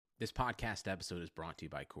This podcast episode is brought to you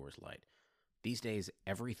by Coors Light. These days,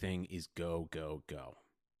 everything is go, go, go.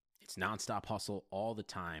 It's nonstop hustle all the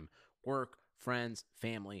time. Work, friends,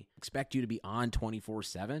 family, expect you to be on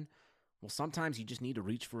 24/7. Well, sometimes you just need to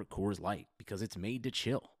reach for a Coors Light because it's made to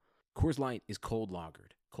chill. Coors Light is cold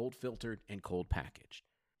lagered, cold filtered, and cold packaged.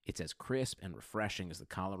 It's as crisp and refreshing as the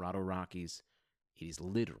Colorado Rockies. It is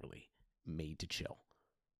literally made to chill.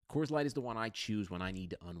 Coors Light is the one I choose when I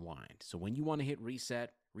need to unwind. So when you want to hit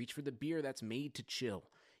reset, reach for the beer that's made to chill.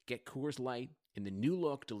 Get Coors Light in the new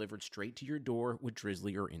look delivered straight to your door with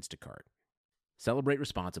Drizzly or Instacart. Celebrate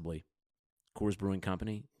responsibly. Coors Brewing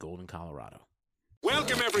Company, Golden, Colorado.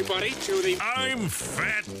 Welcome, everybody, to the I'm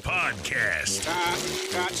Fat Podcast.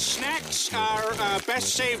 Snacks are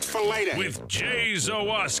best saved for later. With Jay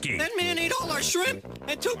Zawoski. That man ate all our shrimp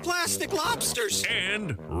and 2 plastic lobsters.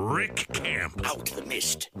 And Rick Camp. Out of the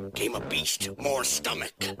mist came a beast more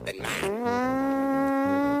stomach than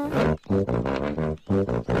man.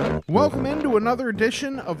 Welcome into another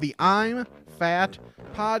edition of the I'm Fat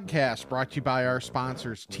Podcast, brought to you by our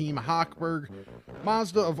sponsors, Team Hochberg,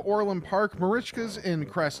 Mazda of Orland Park, Marichka's in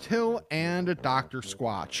Crest Hill, and Dr.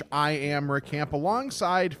 Squatch. I am Rick Camp,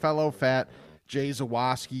 alongside fellow fat Jay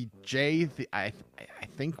Zawoski. Jay, I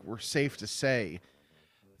think we're safe to say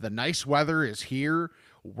the nice weather is here.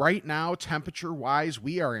 Right now, temperature-wise,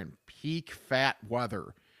 we are in peak fat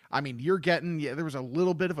weather. I mean, you're getting, there was a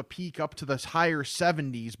little bit of a peak up to the higher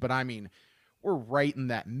 70s, but I mean, we're right in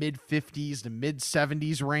that mid-50s to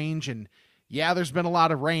mid-70s range, and yeah, there's been a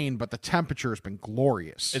lot of rain, but the temperature has been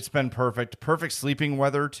glorious. It's been perfect. Perfect sleeping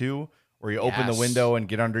weather, too, where you open the window and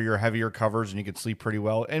get under your heavier covers and you can sleep pretty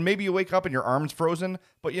well. And maybe you wake up and your arm's frozen,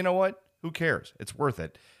 but you know what? Who cares? It's worth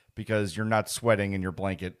it because you're not sweating in your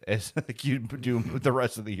blanket as like you do the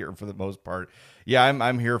rest of the year for the most part. Yeah,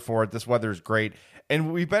 I'm here for it. This weather is great.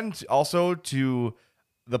 And we've been also to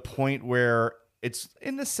the point where it's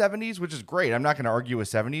in the 70s, which is great. I'm not going to argue with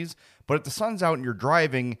 70s, but if the sun's out and you're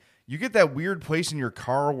driving, you get that weird place in your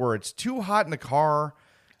car where it's too hot in the car.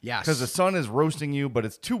 Yes. Because the sun is roasting you, but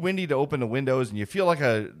it's too windy to open the windows, and you feel like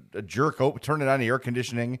a jerk turning on the air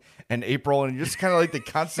conditioning in April, and you just kind of like the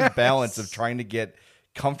constant balance of trying to get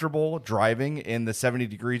comfortable driving in the 70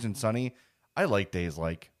 degrees and sunny. I like days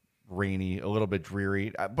like rainy, a little bit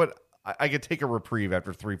dreary, but I could take a reprieve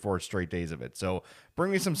after 3-4 straight days of it. So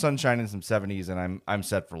bring me some sunshine and some 70s, and I'm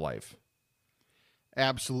set for life.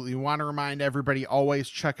 Absolutely. We want to remind everybody, always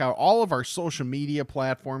check out all of our social media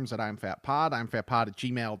platforms at I'm Fat Pod,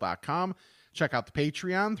 I'mFatPod@gmail.com. Check out the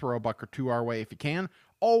Patreon, throw a buck or two our way if you can.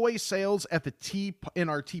 Always sales at the in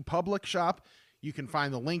our TeePublic shop. You can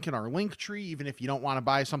find the link in our link tree, even if you don't want to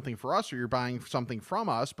buy something for us or you're buying something from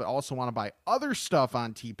us, but also want to buy other stuff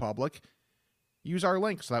on TeePublic. Use our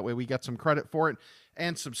link so that way we get some credit for it.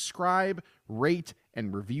 And subscribe, rate,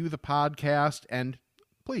 and review the podcast. And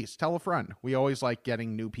please tell a friend. We always like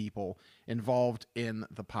getting new people involved in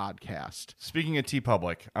the podcast. Speaking of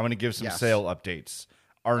TeePublic, I'm going to give some sale updates.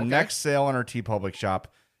 Our next sale on our TeePublic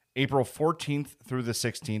shop, April 14th through the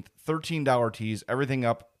 16th, $13 tees, everything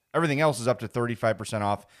else is up to 35%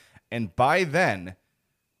 off. And by then,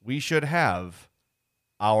 we should have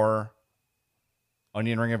our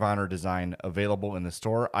Onion Ring of Honor design available in the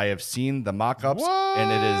store. I have seen the mock-ups, and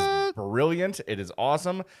it is brilliant. It is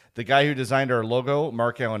awesome. The guy who designed our logo,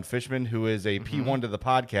 Mark Allen Fishman, who is a P1 to the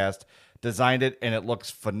podcast, designed it, and it looks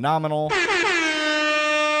phenomenal.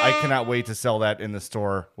 I cannot wait to sell that in the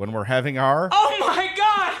store when we're having our... Oh my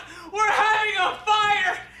God! We're having a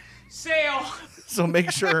fire sale! So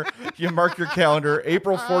make sure you mark your calendar,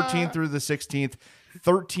 April 14th through the 16th,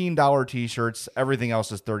 $13 t-shirts. Everything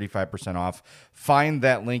else is 35% off. Find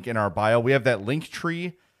that link in our bio. We have that link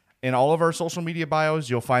tree in all of our social media bios.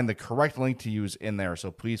 You'll find the correct link to use in there. So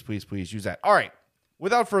please, please, please use that. All right.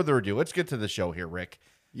 Without further ado, let's get to the show here, Rick.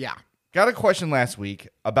 Yeah. Got a question last week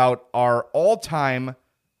about our all-time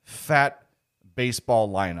fat baseball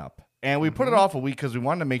lineup. And we put it off a week because we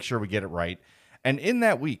wanted to make sure we get it right. And in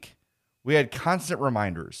that week, we had constant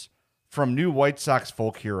reminders from new White Sox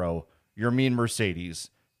folk hero, your mean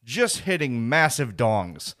Mercedes, just hitting massive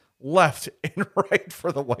dongs left and right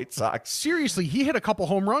for the White Sox. Seriously, he hit a couple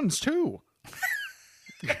home runs too.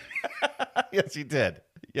 Yes, he did.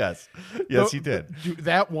 Yes, he did.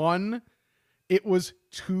 That one, it was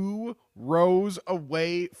 2 rows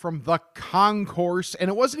away from the concourse, and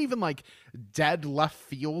it wasn't even like dead left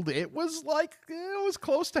field. It was like, it was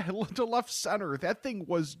close to left center. That thing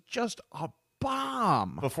was just a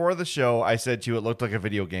bomb. Before the show, I said to you it looked like a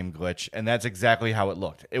video game glitch, and that's exactly how it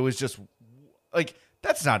looked. It was just like,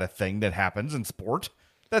 that's not a thing that happens in sport.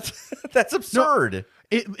 That's absurd.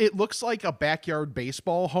 It looks like a backyard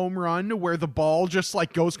baseball home run where the ball just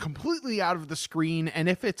like goes completely out of the screen. And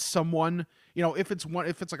if it's someone, if it's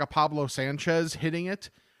like a Pablo Sanchez hitting it,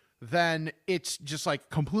 then it's just like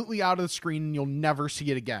completely out of the screen and you'll never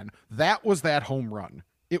see it again. That was that home run.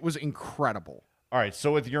 It was incredible. All right.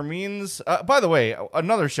 So with your means, by the way,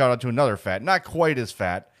 another shout out to another fat, not quite as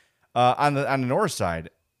fat, on the north side,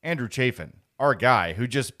 Andrew Chafin, our guy who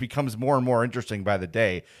just becomes more and more interesting by the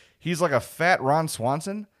day. He's like a fat Ron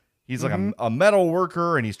Swanson. He's like a metal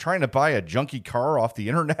worker, and he's trying to buy a junky car off the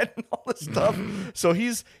internet and all this stuff. So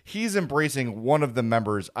he's embracing one of the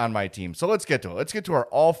members on my team. So let's get to it. Let's get to our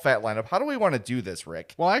all fat lineup. How do we want to do this,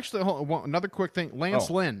 Rick? Well, actually, another quick thing.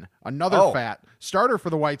 Lance Lynn, another fat starter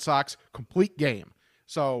for the White Sox, complete game.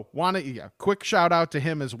 So quick shout out to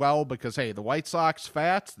him as well because, hey, the White Sox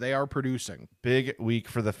fats, they are producing. Big week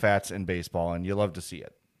for the fats in baseball, and you love to see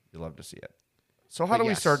it. So how do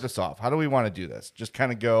we start this off? How do we want to do this? Just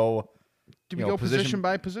kind of go... Do we go position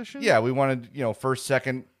by position? Yeah, we wanted, first,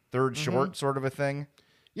 second, third, short sort of a thing.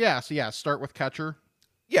 Yeah, so start with catcher.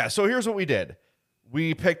 Yeah, so here's what we did.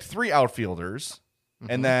 We picked 3 outfielders,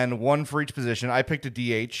 and then 1 for each position. I picked a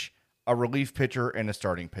DH, a relief pitcher, and a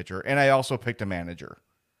starting pitcher, and I also picked a manager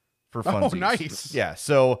for funsies. Oh, nice. Yeah,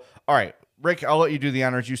 so, all right, Rick, I'll let you do the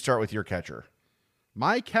honors. You start with your catcher.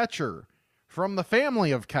 My catcher, from the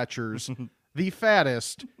family of catchers... the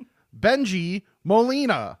fattest, Benji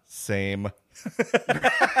Molina. Same.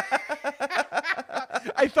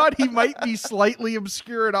 I thought he might be slightly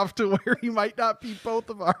obscure enough to where he might not be both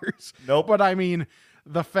of ours. Nope. But I mean,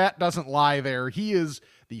 the fat doesn't lie there. He is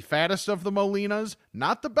the fattest of the Molinas,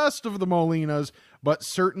 not the best of the Molinas, but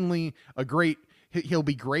certainly he'll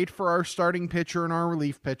be great for our starting pitcher and our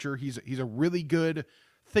relief pitcher. He's a really good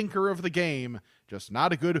thinker of the game, just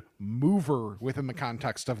not a good mover within the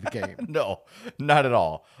context of the game. No, not at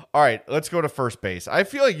all. All right, let's go to first base. I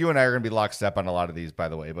feel like you and I are going to be lockstep on a lot of these, by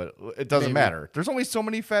the way, but it doesn't matter. There's only so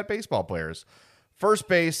many fat baseball players. First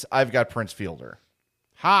base, I've got Prince Fielder.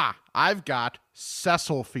 I've got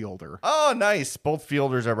Cecil Fielder. Oh, nice. Both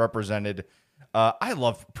fielders are represented. I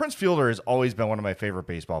love Prince Fielder. Has always been one of my favorite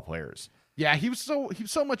baseball players. Yeah, he was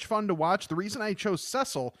so much fun to watch. The reason I chose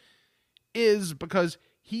Cecil is because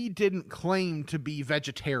he didn't claim to be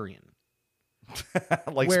vegetarian.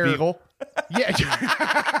 Spiegel? Yeah.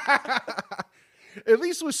 At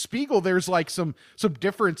least with Spiegel, there's like some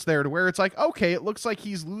difference there to where it's like, okay, it looks like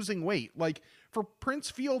he's losing weight. Like for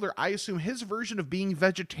Prince Fielder, I assume his version of being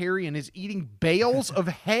vegetarian is eating bales of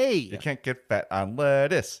hay. You can't get fat on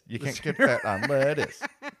lettuce.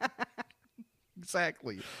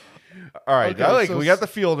 Exactly. All right. Okay, we got the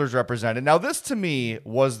fielders represented. Now, this to me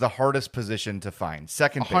was the hardest position to find.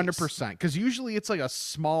 Second base. 100%. Because usually it's like a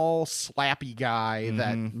small, slappy guy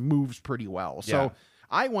that moves pretty well. So Yeah.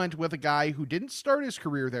 I went with a guy who didn't start his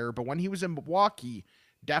career there, but when he was in Milwaukee,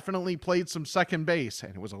 definitely played some second base,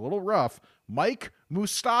 and it was a little rough. Mike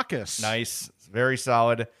Moustakas. Nice. Very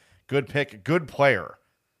solid. Good pick. Good player.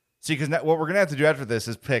 See, because what we're going to have to do after this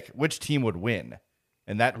is pick which team would win.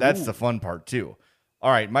 And that's the fun part, too.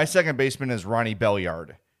 All right, my second baseman is Ronnie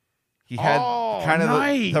Belliard. He had kind of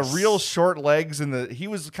the real short legs, and he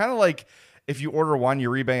was kind of like if you order Juan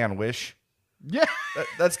Uribe on Wish. Yeah.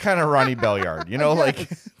 That's kind of Ronnie Belliard.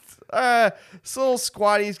 It's a little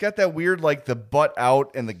squatty. He's got that weird, like the butt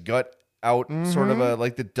out and the gut out, sort of a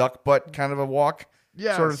like the duck butt kind of a walk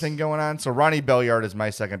sort of thing going on. So Ronnie Belliard is my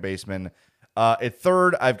second baseman. At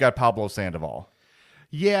third, I've got Pablo Sandoval.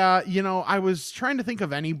 Yeah, I was trying to think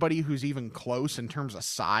of anybody who's even close in terms of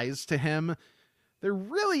size to him. There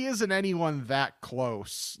really isn't anyone that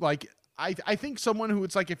close. Like, I think someone who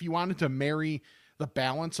it's like if you wanted to marry the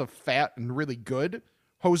balance of fat and really good,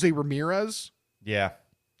 Jose Ramirez. Yeah.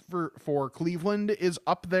 For Cleveland is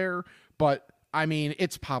up there, but I mean,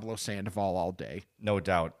 it's Pablo Sandoval all day. No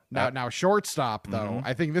doubt. Now shortstop, though,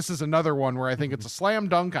 I think this is another one where I think it's a slam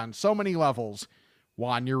dunk on so many levels.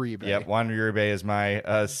 Juan Uribe. Yep, Juan Uribe is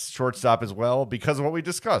my shortstop as well because of what we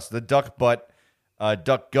discussed, the duck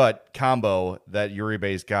gut combo that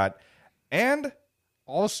Uribe's got, and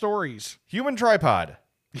all stories. Human tripod.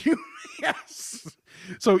 Yes.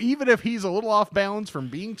 So even if he's a little off balance from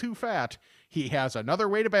being too fat, he has another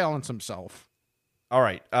way to balance himself. All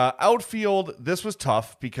right, outfield. This was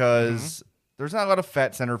tough because there's not a lot of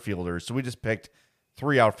fat center fielders, so we just picked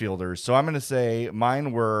 3 outfielders. So I'm going to say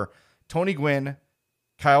mine were Tony Gwynn,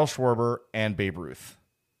 Kyle Schwarber, and Babe Ruth.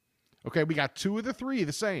 Okay, we got 2 of the 3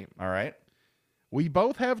 the same. All right. We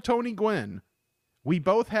both have Tony Gwynn. We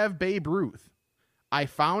both have Babe Ruth. I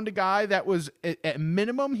found a guy that was, at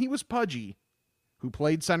minimum, he was pudgy, who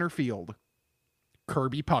played center field.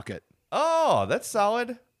 Kirby Puckett. Oh, that's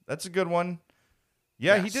solid. That's a good one.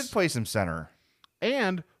 Yeah, he Yes. did play some center.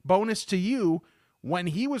 And bonus to you, when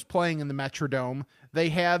he was playing in the Metrodome, they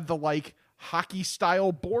had the like hockey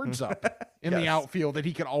style boards up in the Yes. outfield that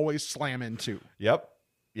he could always slam into. Yep.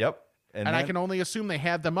 And I can only assume they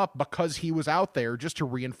had them up because he was out there just to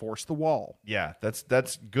reinforce the wall. Yeah,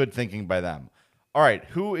 that's good thinking by them. All right,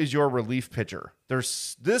 who is your relief pitcher?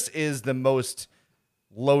 This is the most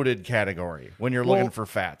loaded category when you're looking for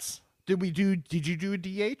fats. Did you do a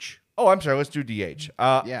DH? Oh, I'm sorry. Let's do DH.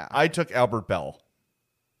 Yeah. I took Albert Bell.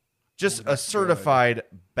 Just a certified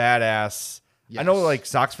badass. I know Yes. like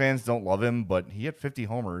Sox fans don't love him, but he had 50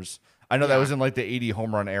 homers. I know that was in like the 80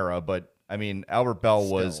 home run era, but I mean, Albert Bell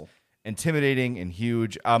was Still. intimidating and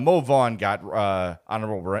huge. Mo Vaughn got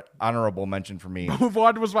honorable mention for me.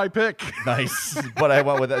 Vaughn was my pick. Nice. But I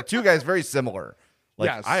went with that. Two guys very similar. Like,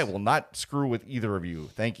 Yes. I will not screw with either of you.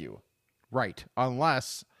 Thank you. Right.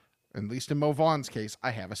 Unless, at least in Mo Vaughn's case,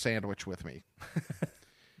 I have a sandwich with me.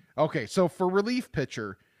 Okay, so for relief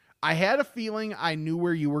pitcher, I had a feeling I knew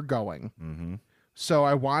where you were going. Mm-hmm. So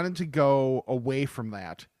I wanted to go away from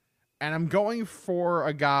that. And I'm going for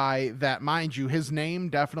a guy that, mind you, his name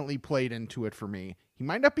definitely played into it for me. He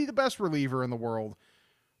might not be the best reliever in the world,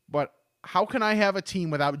 but how can I have a team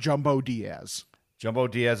without Jumbo Diaz? Jumbo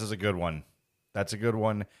Diaz is a good one. That's a good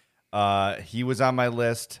one. He was on my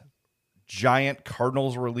list. Giant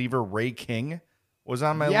Cardinals reliever Ray King was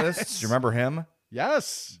on my Yes. list. Do you remember him?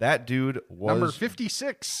 Yes. That dude was Number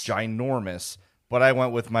 56. ginormous, but I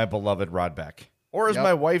went with my beloved Rod Beck. Or as Yep.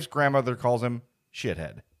 my wife's grandmother calls him,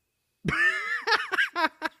 shithead.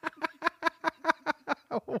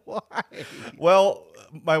 Why? Well,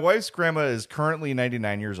 my wife's grandma is currently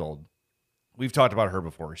 99 years old. We've talked about her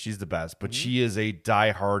before. She's the best, but she is a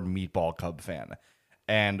diehard Meatball Cub fan.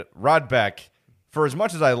 And Rod Beck, for as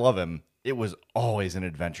much as I love him, it was always an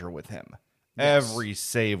adventure with him. Yes. Every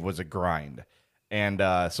save was a grind. And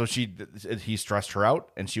so he stressed her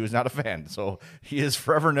out, and she was not a fan. So he is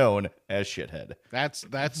forever known as shithead.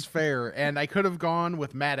 That's fair. And I could have gone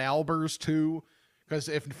with Matt Albers too, because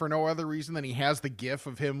if for no other reason than he has the gif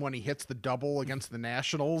of him when he hits the double against the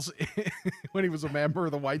Nationals when he was a member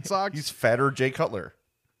of the White Sox. He's fatter Jay Cutler.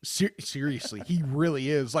 Seriously, he really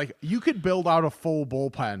is. Like, you could build out a full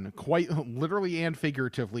bullpen quite literally and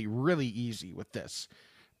figuratively really easy with this.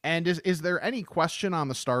 And is there any question on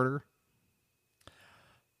the starter?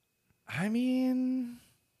 I mean,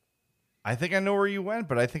 I think I know where you went,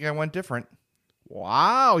 but I think I went different.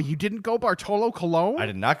 Wow, you didn't go Bartolo Colon? I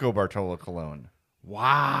did not go Bartolo Colon.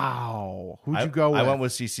 Wow. Who'd you go with? I went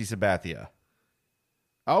with CC Sabathia.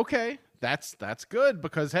 Okay, that's good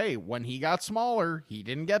because, hey, when he got smaller, he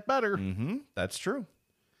didn't get better. Mm-hmm. That's true.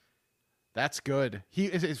 That's good.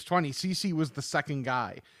 It's funny. CC was the second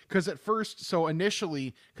guy because at first, so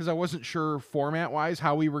initially, because I wasn't sure format wise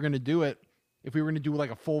how we were going to do it. If we were going to do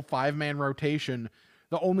like a full 5-man rotation,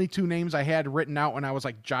 the only two names I had written out when I was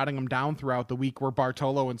like jotting them down throughout the week were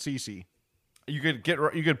Bartolo and CC. You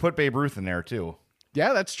could put Babe Ruth in there too.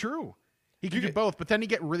 Yeah, that's true. He could do both, but then he'd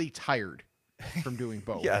get really tired from doing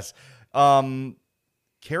both. Yes.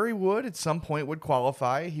 Kerry Wood at some point would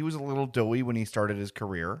qualify. He was a little doughy when he started his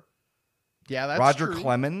career. Yeah, that's Roger true.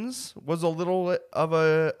 Clemens was a little of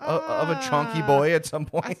a chunky boy at some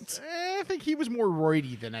point. I think he was more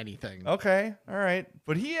roidy than anything. Okay, all right,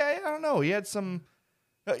 but I don't know. He had some.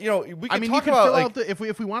 We could you talk could about fill like out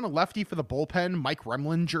if we want a lefty for the bullpen, Mike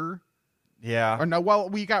Remlinger. yeah. Or no, well,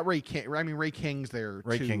 we got Ray King. I mean, Ray King's there.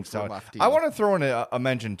 Ray too, King's for out. lefty. I want to throw in a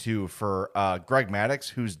mention too for Greg Maddux,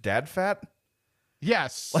 who's dad fat.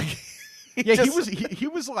 Yes. Like, he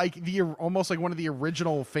was like almost like one of the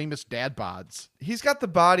original famous dad bods. He's got the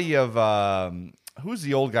body of who's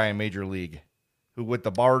the old guy in Major League, who with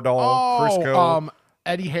the bar doll, Crisco.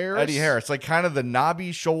 Eddie Harris. Eddie Harris, like kind of the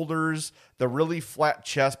knobby shoulders, the really flat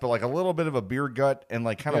chest, but like a little bit of a beer gut and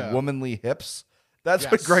like kind of womanly hips. That's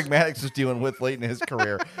what Yes. Greg Maddux was dealing with late in his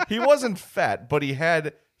career. He wasn't fat, but he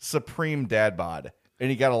had supreme dad bod, and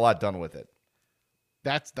he got a lot done with it.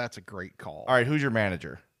 That's a great call. All right, who's your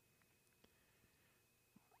manager?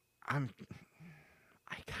 I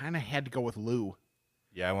kind of had to go with Lou.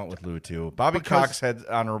 Yeah, I went with Lou too. Bobby Because- Cox had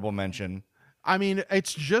honorable mention. I mean,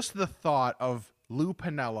 it's just the thought of Lou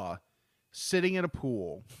Piniella sitting in a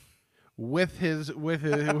pool with his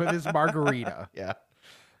margarita. Yeah,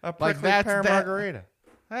 a Like prickly that's pear that- margarita.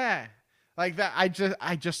 Like that.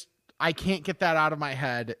 I can't get that out of my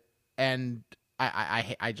head, and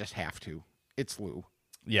I just have to. It's Lou.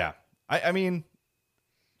 Yeah, I mean,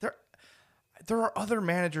 there are other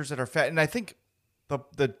managers that are fat, and I think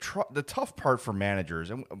the tough part for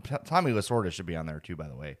managers, and Tommy Lasorda should be on there too, by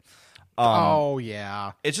the way. Oh,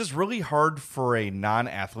 yeah. It's just really hard for a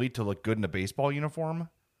non-athlete to look good in a baseball uniform.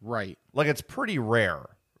 Right. Like, it's pretty rare.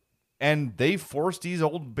 And they forced these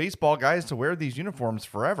old baseball guys to wear these uniforms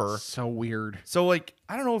forever. So weird. So, like,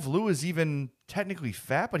 I don't know if Lou is even technically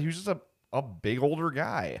fat, but he was just a big older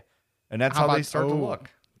guy. And that's how they start to look.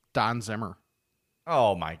 Don Zimmer.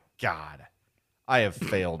 Oh, my God. I have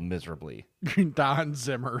failed miserably. Don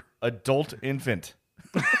Zimmer. Adult infant.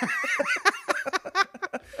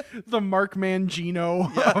 The Mark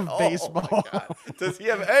Mangino of baseball. Does he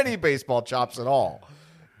have any baseball chops at all?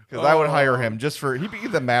 Because I would hire him just for, he'd be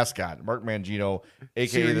the mascot, Mark Mangino,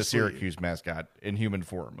 a.k.a. the Syracuse mascot in human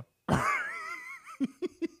form.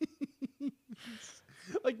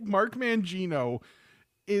 Like, Mark Mangino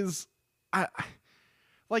is,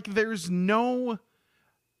 like, there's no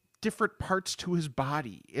different parts to his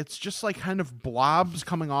body. It's just like kind of blobs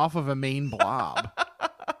coming off of a main blob.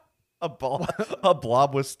 A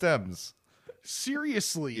blob with stems.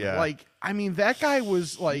 Seriously. Yeah. Like, I mean, that guy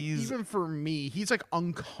was like, even for me, he's like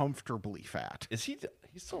uncomfortably fat. Is he's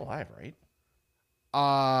still alive, right?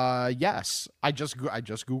 Yes. I just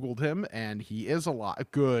Googled him and he is alive.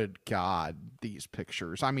 Good God, these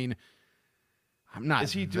pictures. I mean, I'm not.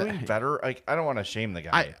 Is he doing better? Like, I don't want to shame the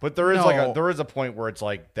guy, but there is there is a point where it's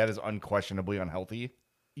like that is unquestionably unhealthy.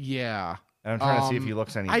 Yeah. And I'm trying to see if he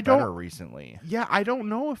looks any better recently. Yeah, I don't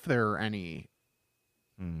know if there are any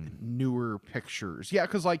newer pictures. Yeah,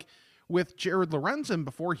 because like with Jared Lorenzen,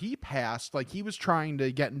 before he passed, like he was trying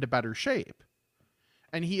to get into better shape.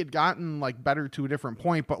 And he had gotten like better to a different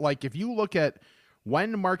point. But like if you look at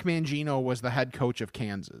when Mark Mangino was the head coach of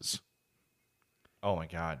Kansas. Oh my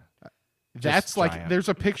God. That's like giant. there's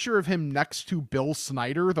a picture of him next to Bill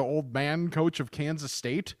Snyder, the old man coach of Kansas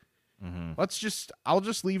State. I'll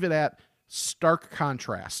just leave it at stark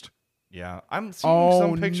contrast. Yeah, I'm seeing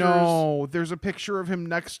some pictures. No, there's a picture of him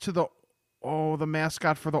next to the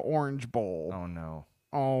mascot for the Orange Bowl. Oh no.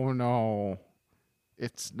 Oh no.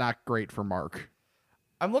 It's not great for Mark.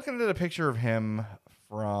 I'm looking at a picture of him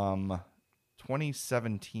from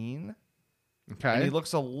 2017. Okay. And he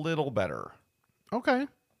looks a little better. Okay.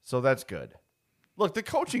 So that's good. Look, the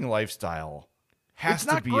coaching lifestyle has It's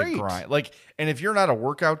to not be great. a grind. Like, and if you're not a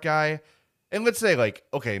workout guy, and let's say like,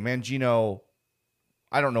 okay, Mangino,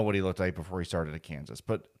 I don't know what he looked like before he started at Kansas,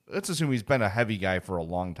 but let's assume he's been a heavy guy for a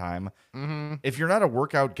long time. Mm-hmm. If you're not a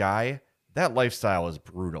workout guy, that lifestyle is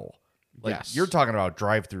brutal. Like, yes. You're talking about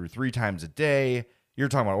drive-through 3 times a day. You're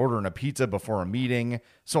talking about ordering a pizza before a meeting.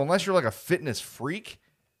 So unless you're like a fitness freak,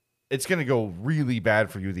 it's going to go really bad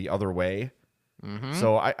for you the other way. Mm-hmm.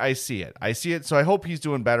 So I see it. I see it. So I hope he's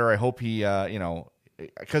doing better. I hope he,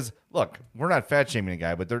 because look, we're not fat shaming a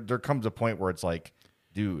guy, but there comes a point where it's like,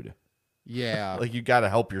 dude, yeah, like you got to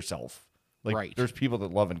help yourself. Like right. There's people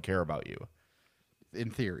that love and care about you. In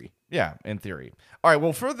theory. Yeah, in theory. All right,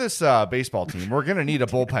 well, for this baseball team, we're going to need a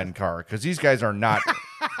bullpen car because these guys are not,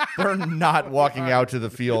 they're not walking out to the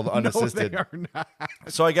field unassisted. No, they are not.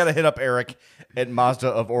 So I got to hit up Eric at Mazda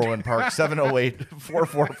of Orland Park,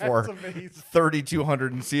 708-444-3200,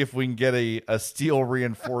 and see if we can get a steel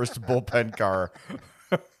reinforced bullpen car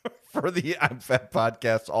for the I'm Fat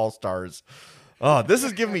Podcast All-Stars. Oh, this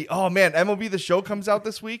is giving me, oh man, MLB The Show comes out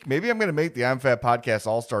this week. Maybe I'm going to make the I'm Fat Podcast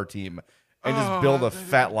All-Star team and just build a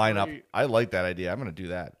fat lineup. great. I like that idea. I'm going to do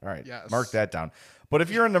that. All right. Yes. Mark that down. But if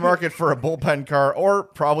you're in the market for a bullpen car, or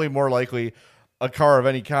probably more likely a car of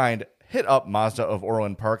any kind, hit up Mazda of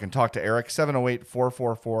Orland Park and talk to Eric,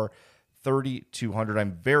 708-444-3200.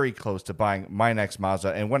 I'm very close to buying my next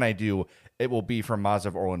Mazda, and when I do, it will be from Mazda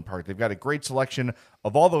of Orland Park. They've got a great selection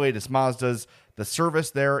of all the latest Mazdas. The service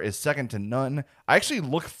there is second to none. I actually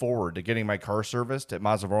look forward to getting my car serviced at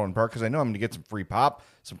Mazda of Orland Park because I know I'm going to get some free pop,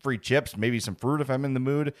 some free chips, maybe some fruit if I'm in the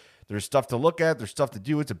mood. There's stuff to look at. There's stuff to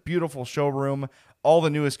do. It's a beautiful showroom. All the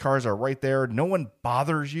newest cars are right there. No one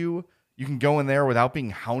bothers you. You can go in there without being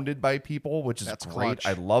hounded by people, which is That's great. clutch.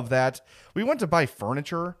 I love that. We went to buy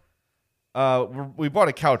furniture. We bought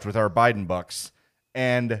a couch with our Biden bucks,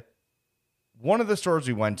 and one of the stores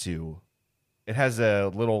we went to, it has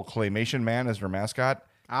a little claymation man as their mascot.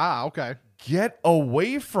 Ah, okay. Get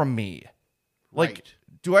away from me. Like, Right.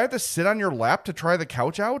 do I have to sit on your lap to try the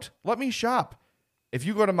couch out? Let me shop. If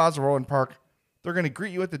you go to Mazda Orland Park, they're going to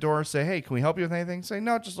greet you at the door and say, hey, can we help you with anything? Say,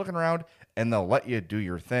 no, just looking around. And they'll let you do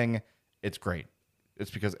your thing. It's great.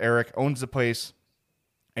 It's because Eric owns the place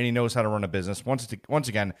and he knows how to run a business. Once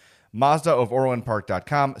again,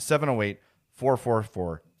 MazdaofOrlandPark.com,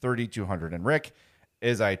 708-444-3200. And Rick,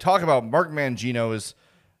 as I talk about Mark Mangino's,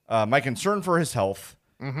 my concern for his health,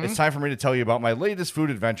 it's time for me to tell you about my latest food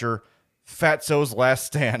adventure, Fatso's Last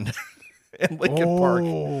Stand. in Lincoln Park.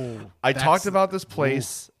 I talked about this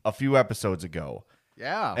place a few episodes ago.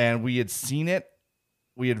 Yeah. And we had seen it.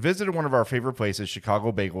 We had visited one of our favorite places,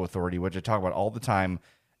 Chicago Bagel Authority, which I talk about all the time.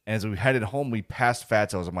 And as we headed home, we passed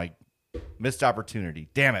Fatso's. I'm like, missed opportunity.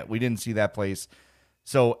 Damn it. We didn't see that place.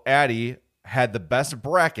 So Addie had the best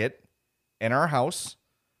bracket in our house.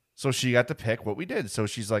 So she got to pick what we did. So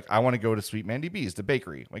she's like, I want to go to Sweet Mandy B's, the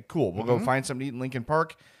bakery. I'm like, cool. We'll go find something to eat in Lincoln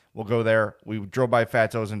Park. We'll go there. We drove by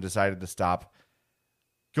Fatso's and decided to stop.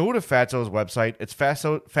 Go to Fatso's website. It's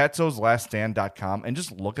fatso'slaststand.com and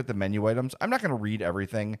just look at the menu items. I'm not going to read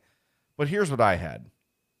everything, but here's what I had.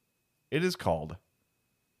 It is called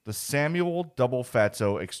the Samuel Double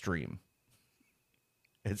Fatso Extreme.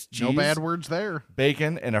 It's cheese, no bad words there.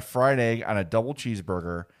 bacon, and a fried egg on a double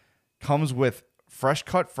cheeseburger. Comes with fresh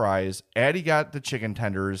cut fries. Addie got the chicken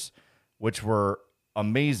tenders, which were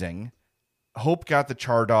amazing. Hope got the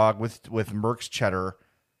char dog with Merck's cheddar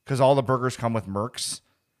because all the burgers come with Merck's.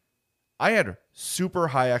 I had super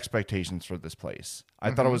high expectations for this place.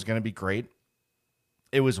 I thought it was going to be great.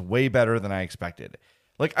 It was way better than I expected.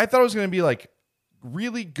 Like, I thought it was going to be like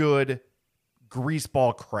really good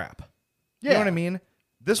greaseball crap. You know what I mean?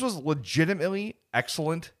 This was legitimately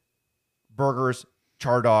excellent burgers,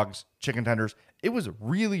 char dogs, chicken tenders. It was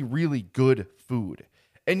really, really good food.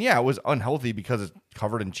 And yeah, it was unhealthy because it's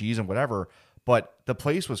covered in cheese and whatever. But the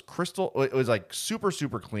place was it was like super,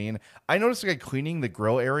 super clean. I noticed a guy cleaning the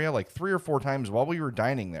grill area like 3 or 4 times while we were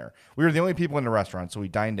dining there. We were the only people in the restaurant, so we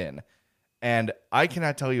dined in. And I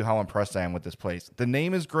cannot tell you how impressed I am with this place. The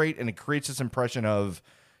name is great, and it creates this impression of,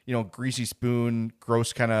 you know, greasy spoon,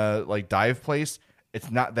 gross kind of like dive place.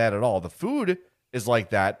 It's not that at all. The food is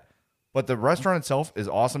like that, but the restaurant itself is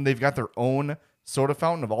awesome. They've got their own soda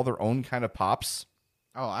fountain of all their own kind of pops.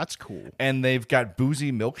 Oh, that's cool. And they've got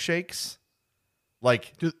boozy milkshakes.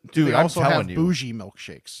 Like, Do dude, they I'm also telling have you, bougie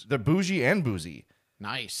milkshakes. they're bougie and boozy.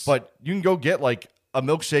 Nice. But you can go get like a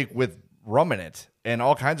milkshake with rum in it and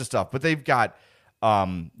all kinds of stuff. But they've got,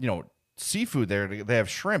 you know, seafood there. They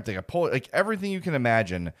have shrimp. They got like everything you can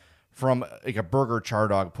imagine from like a burger char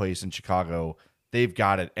dog place in Chicago. They've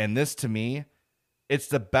got it. And this, to me, it's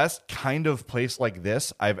the best kind of place like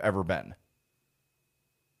this I've ever been.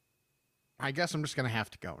 I guess I'm just going to have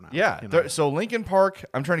to go now. Yeah. You know? So Lincoln Park,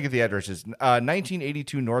 I'm trying to get the addresses.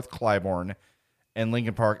 1982 North Clybourne and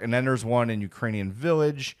Lincoln Park. And then there's one in Ukrainian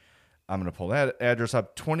Village. I'm going to pull that address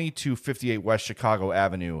up. 2258 West Chicago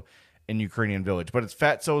Avenue in Ukrainian Village. But it's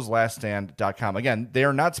fatso'slaststand.com. Again, they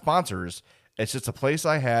are not sponsors. It's just a place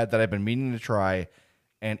I had that I've been meaning to try.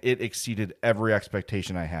 And it exceeded every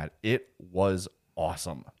expectation I had. It was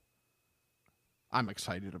awesome. I'm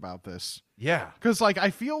excited about this. Yeah. Because, like, I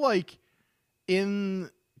feel like in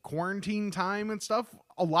quarantine time and stuff,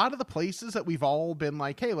 a lot of the places that we've all been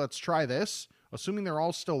like, hey, let's try this, assuming they're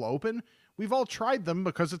all still open, we've all tried them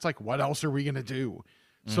because it's like, what else are we going to do?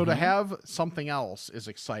 So to have something else is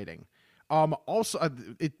exciting. Also,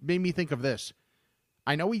 it made me think of this.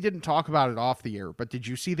 I know we didn't talk about it off the air, but did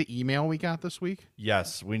you see the email we got this week?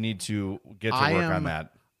 Yes, we need to get to work on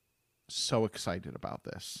that. So excited about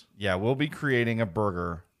this. Yeah, we'll be creating a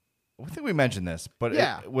burger. I think we mentioned this,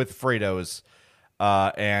 but with Fredo's.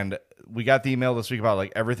 And we got the email this week about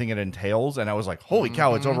like everything it entails. And I was like, holy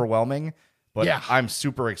cow, it's overwhelming. But I'm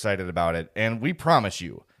super excited about it. And we promise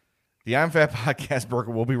you, the I'm Fat Podcast burger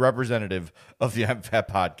will be representative of the I'm Fat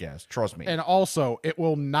Podcast. Trust me. And also, it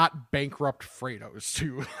will not bankrupt Fredo's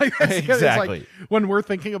too. Exactly. It's like, when we're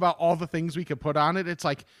thinking about all the things we could put on it, it's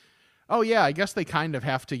like, oh yeah, I guess they kind of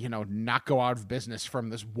have to, you know, not go out of business from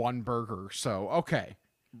this one burger. So, okay.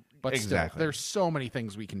 But still, there's so many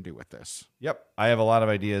things we can do with this. Yep. I have a lot of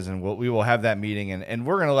ideas, and we will have that meeting, and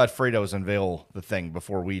we're going to let Fredo's unveil the thing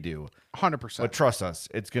before we do. 100%. But trust us,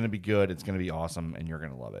 it's going to be good. It's going to be awesome, and you're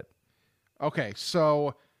going to love it. Okay,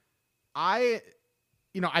 so I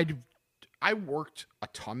worked a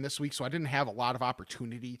ton this week, so I didn't have a lot of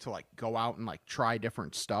opportunity to like go out and like try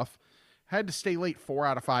different stuff. I had to stay late 4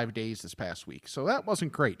 out of 5 days this past week, so that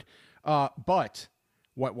wasn't great. But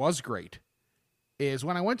what was great is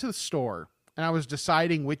when I went to the store and I was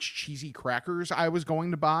deciding which cheesy crackers I was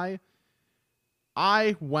going to buy,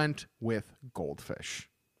 I went with Goldfish.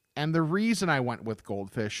 And the reason I went with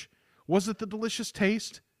Goldfish was it the delicious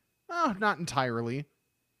taste? Oh, not entirely.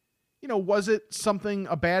 You know, was it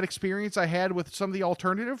a bad experience I had with some of the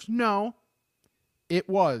alternatives? No. It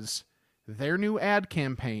was their new ad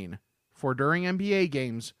campaign for during NBA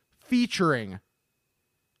games featuring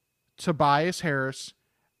Tobias Harris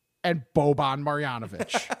and Boban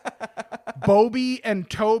Marjanovic. Bobby and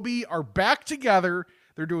Toby are back together.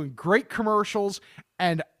 They're doing great commercials,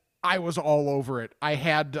 and I was all over it. I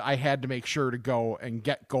had to make sure to go and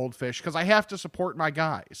get Goldfish because I have to support my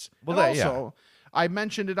guys. Well, and also, I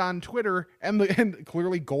mentioned it on Twitter, and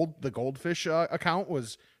clearly the Goldfish account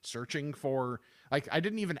was searching for, like, I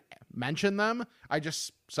didn't even mention them. I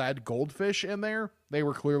just said Goldfish in there. They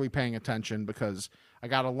were clearly paying attention because I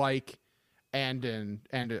got a like and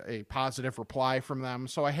a positive reply from them.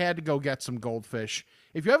 So I had to go get some Goldfish.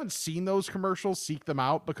 If you haven't seen those commercials, seek them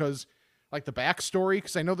out because, like, the backstory,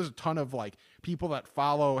 because I know there's a ton of, like, people that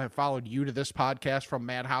have followed you to this podcast from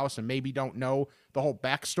Madhouse and maybe don't know the whole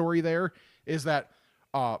backstory there, is that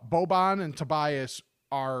Boban and Tobias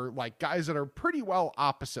are, like, guys that are pretty well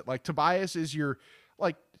opposite. Like, Tobias is your,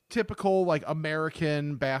 like, typical, like,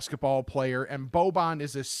 American basketball player, and Boban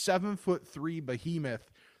is a 7'3"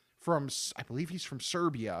 behemoth from, I believe he's from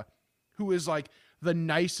Serbia, who is, like, the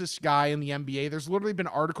nicest guy in the NBA. There's literally been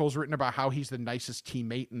articles written about how he's the nicest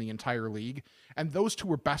teammate in the entire league. And those two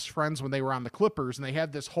were best friends when they were on the Clippers, and they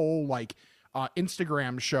had this whole, like,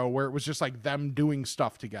 Instagram show where it was just, like, them doing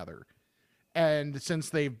stuff together. And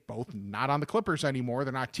since they've both not on the Clippers anymore,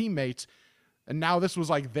 they're not teammates. And now this was,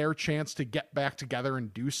 like, their chance to get back together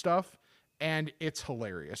and do stuff. And it's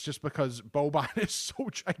hilarious just because Boban is so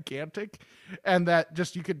gigantic, and that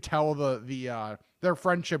just, you could tell their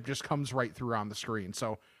friendship just comes right through on the screen.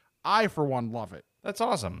 So I, for one, love it. That's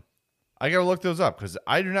awesome. I got to look those up because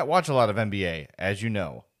I do not watch a lot of NBA, as you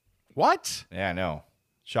know. What? Yeah, I know.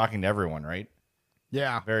 Shocking to everyone, right?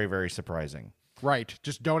 Yeah. Very, very surprising. Right.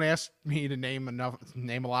 Just don't ask me to name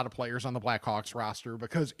a lot of players on the Blackhawks roster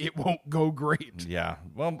because it won't go great. Yeah.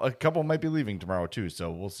 Well, a couple might be leaving tomorrow too, so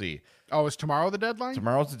we'll see. Oh, is tomorrow the deadline?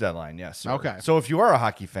 Tomorrow's the deadline, yes. Sir. Okay. So if you are a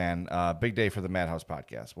hockey fan, big day for the Madhouse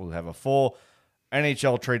podcast. We'll have a full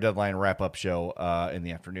NHL trade deadline wrap-up show in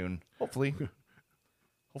the afternoon. Hopefully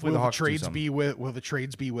Will the Hawks the trades be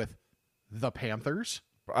with the Panthers?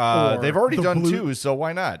 They've already done Blue... two, so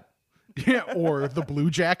why not? Yeah, or the Blue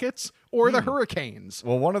Jackets or the Hurricanes.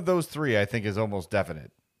 Well, one of those three I think is almost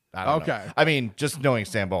definite. I don't know. I mean, just knowing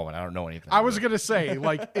Sam Bowman, I don't know anything. I was going to say,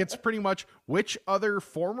 like, it's pretty much which other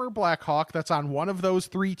former Blackhawk that's on one of those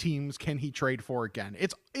three teams can he trade for again?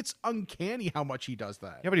 It's uncanny how much he does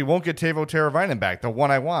that. Yeah, but he won't get Teuvo Teravainen back, the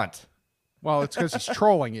one I want. Well, it's because he's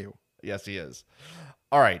trolling you. Yes, he is.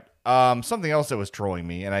 All right. Something else that was trolling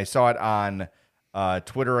me, and I saw it on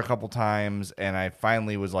Twitter a couple times, and I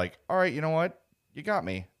finally was like, all right, you know what? You got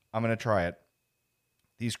me. I'm going to try it.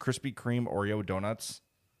 These Krispy Kreme Oreo donuts.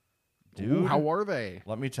 Dude, ooh, how are they?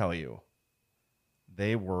 Let me tell you.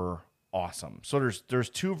 They were awesome. So there's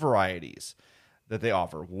two varieties that they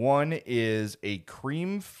offer. One is a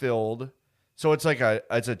cream-filled, so it's like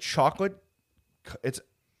it's a chocolate,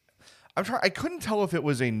 I couldn't tell if it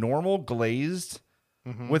was a normal glazed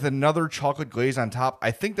with another chocolate glaze on top.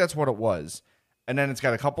 I think that's what it was. And then it's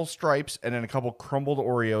got a couple stripes and then a couple crumbled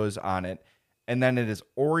Oreos on it. And then it is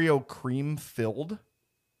Oreo cream filled.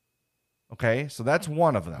 Okay, so that's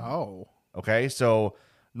one of them. Oh. Okay, so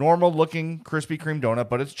normal looking Krispy Kreme donut,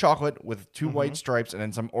 but it's chocolate with two white stripes and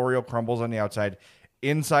then some Oreo crumbles on the outside.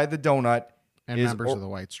 Inside the donut and members of the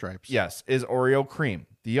white stripes. Yes, is Oreo cream.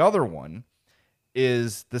 The other one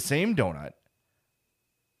is the same donut,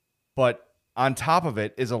 but on top of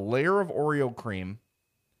it is a layer of Oreo cream,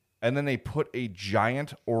 and then they put a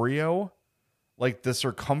giant Oreo, like the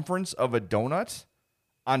circumference of a donut,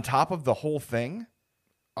 on top of the whole thing.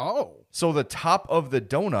 Oh. So the top of the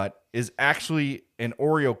donut is actually an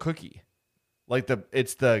Oreo cookie. Like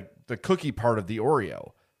it's the cookie part of the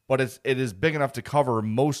Oreo, but it is big enough to cover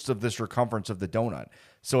most of the circumference of the donut.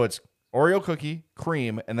 So it's Oreo cookie,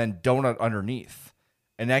 cream, and then donut underneath.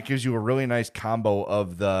 And that gives you a really nice combo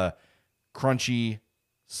of the crunchy,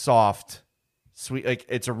 soft, sweet. Like,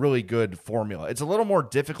 it's a really good formula. It's a little more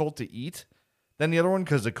difficult to eat than the other one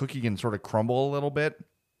because the cookie can sort of crumble a little bit.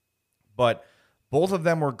 But both of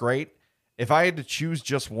them were great. If I had to choose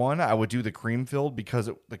just one, I would do the cream filled because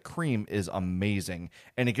the cream is amazing.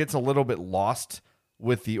 And it gets a little bit lost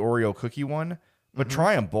with the Oreo cookie one. But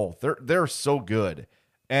try them both. They're so good.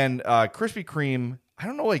 And Krispy Kreme, I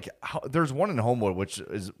don't know, like, there's one in Homewood, which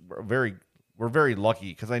is we're very lucky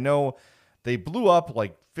because I know they blew up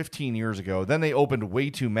like 15 years ago. Then they opened way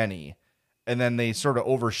too many, and then they sort of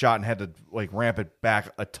overshot and had to like ramp it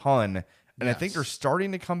back a ton. And I think they're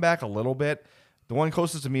starting to come back a little bit. The one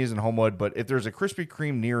closest to me is in Homewood, but if there's a Krispy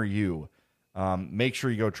Kreme near you, make sure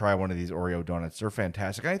you go try one of these Oreo donuts. They're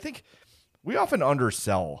fantastic. And I think we often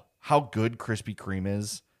undersell how good Krispy Kreme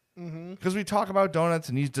is. Because we talk about donuts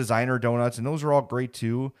and these designer donuts, and those are all great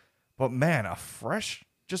too. But man, a fresh,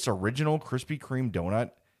 just original Krispy Kreme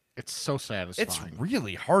donut, it's so satisfying. It's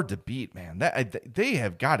really hard to beat, man. They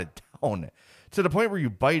have got it down to the point where you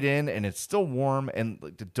bite in and it's still warm and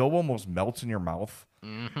like, the dough almost melts in your mouth.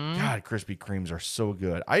 Mm-hmm. God, Krispy Kremes are so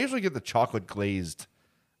good. I usually get the chocolate glazed,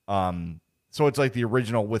 so it's like the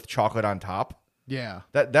original with chocolate on top. Yeah,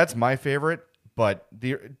 that's my favorite. But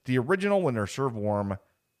the original, when they're served warm,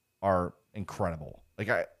 are incredible. Like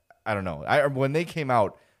I don't know. When they came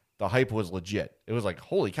out, the hype was legit. It was like,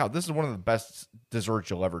 holy cow, this is one of the best desserts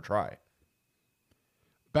you'll ever try.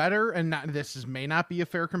 Better, and may not be a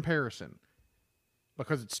fair comparison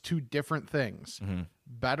because it's two different things. Mm-hmm.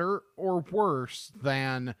 Better or worse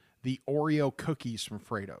than the Oreo cookies from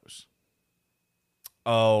Frato's?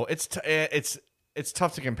 Oh, it's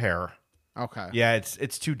tough to compare. Okay. Yeah,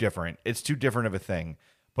 it's too different. It's too different of a thing.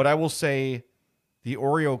 But I will say the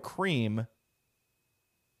Oreo cream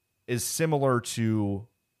is similar to,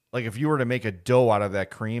 like, if you were to make a dough out of that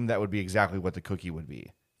cream, that would be exactly what the cookie would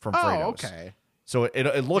be from Frato's. Oh, okay. So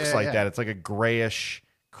it looks like that. It's like a grayish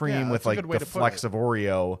cream with like the flecks of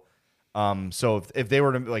Oreo. So if they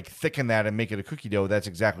were to like thicken that and make it a cookie dough, that's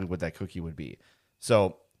exactly what that cookie would be.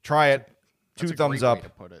 So try it. Two thumbs up.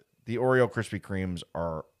 The Oreo Krispy Kremes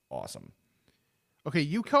are awesome. Okay,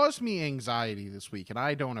 you caused me anxiety this week, and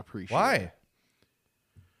I don't appreciate it.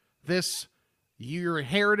 Why? You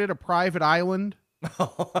inherited a private island,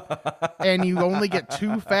 and you only get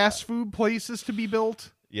 2 fast food places to be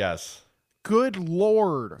built? Yes. Good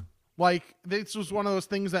Lord. Like, this was one of those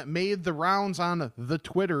things that made the rounds on the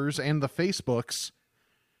Twitters and the Facebooks.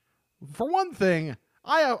 For one thing,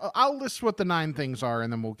 I'll list what the 9 things are,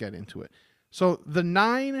 and then we'll get into it. So, the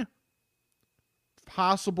 9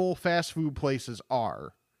 possible fast food places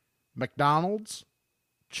are McDonald's,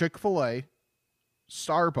 Chick-fil-A,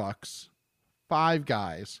 Starbucks, Five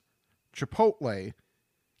Guys, Chipotle,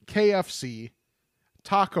 KFC,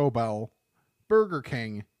 Taco Bell, Burger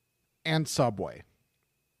King, and Subway.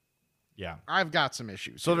 Yeah. I've got some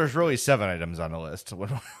issues. So there's really 7 items on the list when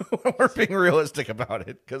we're being realistic about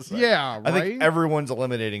it. Because I think everyone's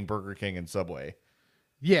eliminating Burger King and Subway.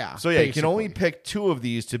 Yeah. So yeah, you can only pick 2 of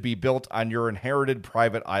these to be built on your inherited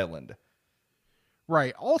private island.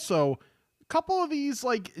 Right. Also, a couple of these,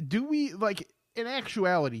 like, in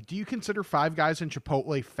actuality, do you consider Five Guys and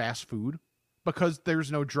Chipotle fast food? Because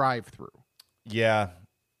there's no drive-through. Yeah,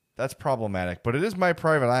 that's problematic. But it is my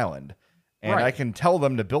private island, and I can tell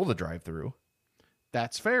them to build a drive-through.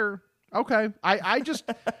 That's fair. Okay. I just,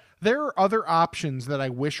 there are other options that I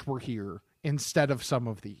wish were here instead of some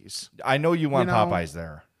of these. I know you want Popeyes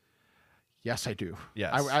there. Yes, I do.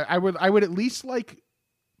 Yes. I would at least like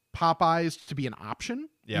Popeyes to be an option,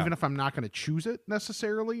 even if I'm not going to choose it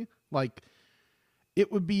necessarily. Like,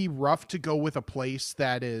 it would be rough to go with a place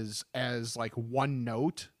that is as like one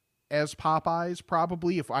note as Popeyes,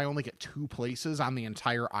 probably, if I only get 2 places on the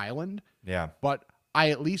entire island. Yeah. But I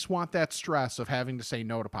at least want that stress of having to say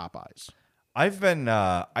no to Popeyes. I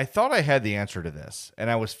thought I had the answer to this, and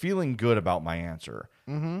I was feeling good about my answer.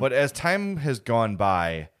 Mm-hmm. But as time has gone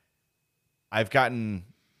by, I've gotten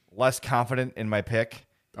less confident in my pick.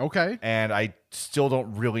 Okay. And I still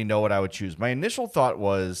don't really know what I would choose. My initial thought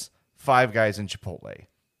was Five Guys and Chipotle.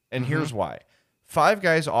 And here's why. Five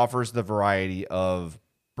Guys offers the variety of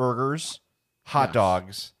burgers, hot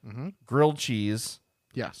dogs, grilled cheese.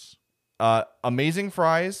 Yes. Amazing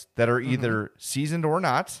fries that are either seasoned or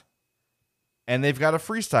not. And they've got a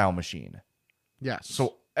freestyle machine. Yes.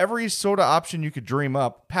 So every soda option you could dream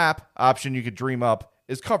up, pap option you could dream up,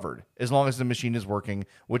 is covered as long as the machine is working,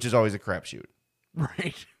 which is always a crapshoot.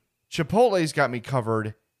 Right. Chipotle's got me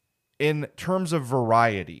covered in terms of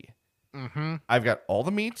variety. Mm-hmm. I've got all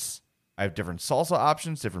the meats. I have different salsa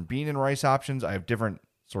options, different bean and rice options. I have different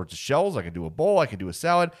sorts of shells. I can do a bowl. I can do a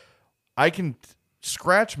salad. I can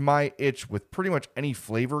scratch my itch with pretty much any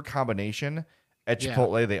flavor combination at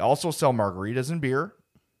Chipotle. Yeah. They also sell margaritas and beer,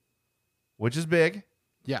 which is big.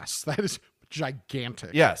 Yes, that is gigantic.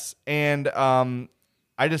 Yes. And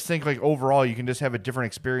I just think, like, overall, you can just have a different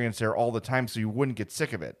experience there all the time so you wouldn't get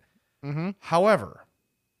sick of it. Mm-hmm. However,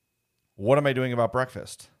 what am I doing about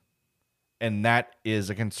breakfast? And that is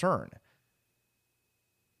a concern.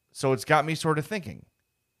 So it's got me sort of thinking,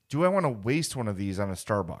 do I want to waste one of these on a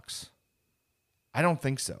Starbucks? I don't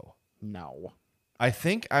think so. No. I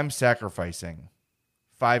think I'm sacrificing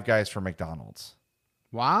Five Guys for McDonald's.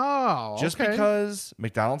 Wow. Just because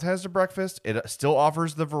McDonald's has the breakfast, it still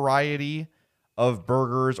offers the variety of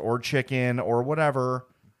burgers or chicken or whatever.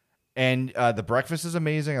 And the breakfast is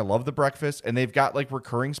amazing. I love the breakfast. And they've got like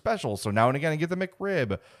recurring specials. So now and again, I get the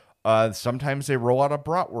McRib. Sometimes they roll out a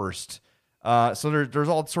bratwurst. So there's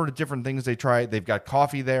all sort of different things they try. They've got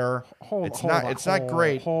coffee there. It's not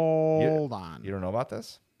great. Hold on. You don't know about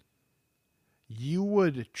this? you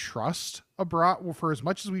would trust a brat. Well, for as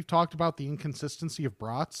much as we've talked about the inconsistency of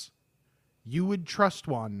brats, you would trust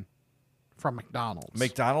one from McDonald's.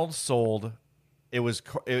 McDonald's sold,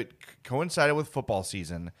 it coincided with football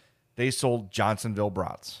season. They sold Johnsonville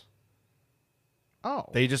brats. Oh.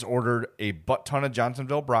 They just ordered a butt ton of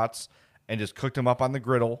Johnsonville brats and just cooked them up on the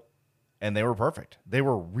griddle, and they were perfect. They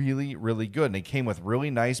were really, really good. And they came with really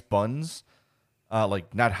nice buns,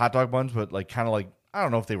 like not hot dog buns, but like kind of like, I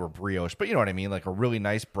don't know if they were brioche, but you know what I mean? Like a really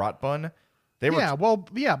nice brat bun.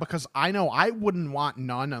 Because I know I wouldn't want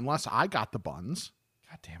none unless I got the buns.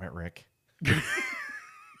 God damn it, Rick.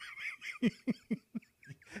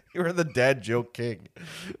 You're the dad joke king.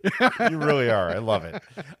 You really are. I love it.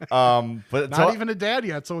 But not even a dad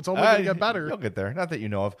yet, so it's only going to get better. You'll get there. Not that you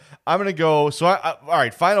know of. I'm going to go. So, all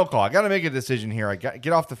right, final call. I got to make a decision here. I got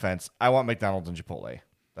get off the fence. I want McDonald's and Chipotle.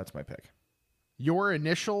 That's my pick. Your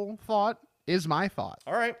initial thought is my thought.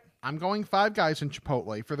 All right. I'm going Five Guys and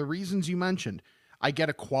Chipotle for the reasons you mentioned. I get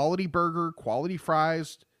a quality burger, quality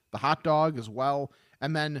fries, the hot dog as well,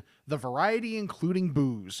 and then the variety, including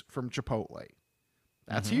booze from Chipotle.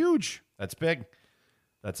 That's huge. That's big.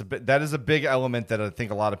 That is a big element that I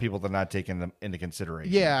think a lot of people did not take into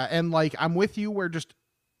consideration. Yeah, and like I'm with you where just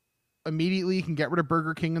immediately you can get rid of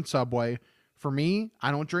Burger King and Subway. For me,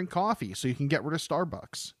 I don't drink coffee, so you can get rid of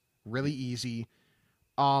Starbucks. Really easy.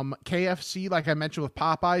 KFC, like I mentioned with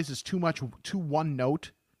Popeyes, is too one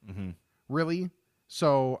note. Really.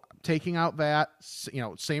 So taking out that,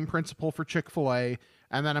 same principle for Chick-fil-A.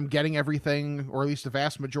 And then I'm getting everything, or at least the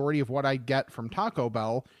vast majority of what I get from Taco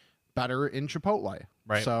Bell, better in Chipotle.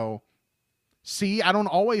 Right. So, see, I don't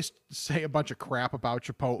always say a bunch of crap about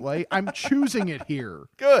Chipotle. I'm choosing it here.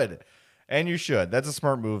 Good. And you should. That's a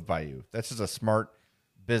smart move by you. That's just a smart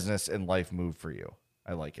business and life move for you.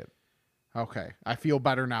 I like it. Okay. I feel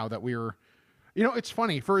better now that we're... it's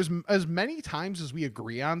funny. For as many times as we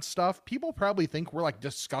agree on stuff, people probably think we're like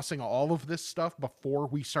discussing all of this stuff before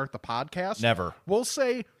we start the podcast. Never. We'll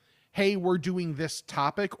say, hey, we're doing this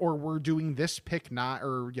topic or we're doing this pick,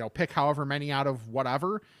 pick however many out of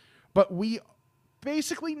whatever. But we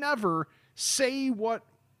basically never say what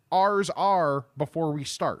ours are before we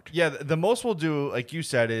start. Yeah. The most we'll do, like you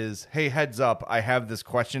said, is, hey, heads up, I have this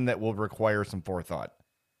question that will require some forethought.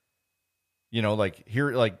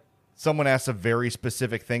 Someone asks a very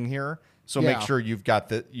specific thing here, so make sure you've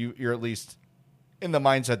got you're at least in the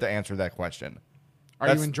mindset to answer that question.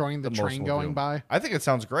 Are you enjoying the train going by? I think it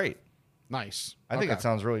sounds great. Nice. I think it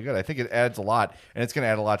sounds really good. I think it adds a lot, and it's going to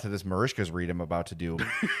add a lot to this Marishka's read I'm about to do.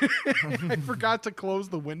 I forgot to close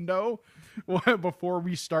the window before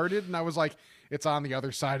we started, and I was like, it's on the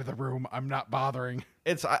other side of the room. I'm not bothering.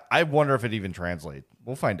 I wonder if it even translates.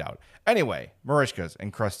 We'll find out. Anyway, Marishka's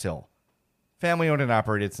in Crest Hill. Family owned and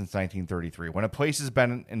operated since 1933. When a place has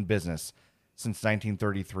been in business since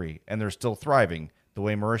 1933 and they're still thriving the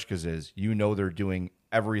way Marishka's is, they're doing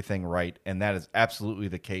everything right. And that is absolutely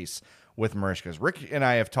the case with Marishka's. Rick and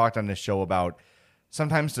I have talked on this show about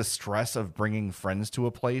sometimes the stress of bringing friends to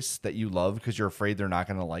a place that you love because you're afraid they're not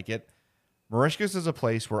going to like it. Marishka's is a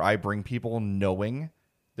place where I bring people knowing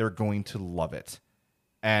they're going to love it.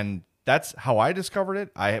 And that's how I discovered it.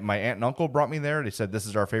 My aunt and uncle brought me there. They said, this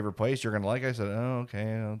is our favorite place. You're going to like it. I said, oh,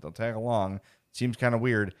 okay, I'll tag along. Seems kind of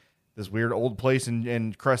weird. This weird old place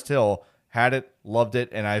in Crest Hill. Had it, loved it,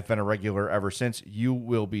 and I've been a regular ever since. You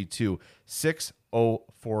will be too.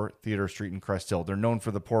 604 Theater Street in Crest Hill. They're known for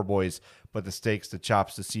the poor boys, but the steaks, the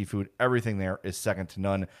chops, the seafood, everything there is second to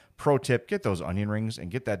none. Pro tip, get those onion rings and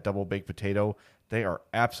get that double baked potato. They are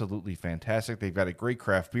absolutely fantastic. They've got a great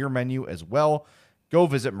craft beer menu as well. Go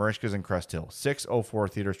visit Marishka's in Crest Hill, 604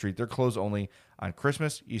 Theater Street. They're closed only on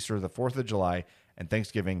Christmas, Easter, the 4th of July, and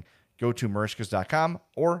Thanksgiving. Go to Marishkas.com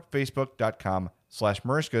or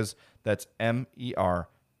Facebook.com/Marishkas. That's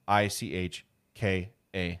MERICHKAS.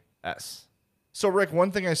 So, Rick,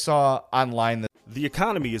 one thing I saw online. The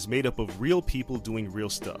economy is made up of real people doing real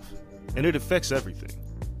stuff, and it affects everything.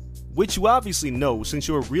 Which you obviously know since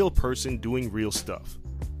you're a real person doing real stuff.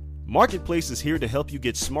 Marketplace is here to help you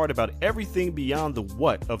get smart about everything beyond the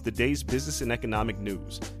what of the day's business and economic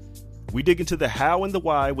news. We dig into the how and the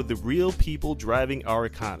why with the real people driving our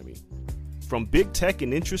economy. From big tech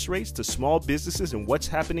and interest rates to small businesses and what's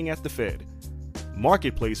happening at the Fed.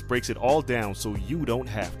 Marketplace breaks it all down so you don't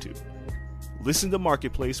have to. Listen to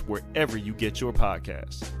Marketplace wherever you get your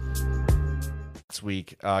podcasts. This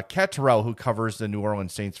week, Kat Terrell, who covers the New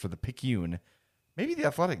Orleans Saints for the Picayune, maybe the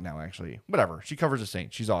Athletic now, actually. Whatever. She covers the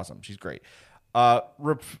Saints. She's awesome. She's great.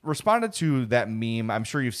 Responded to that meme. I'm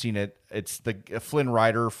sure you've seen it. It's the Flynn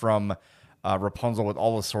Rider from Rapunzel with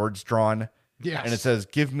all the swords drawn. Yes. And it says,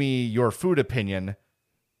 give me your food opinion.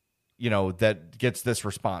 that gets this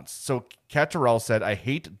response. So Kat Terrell said, I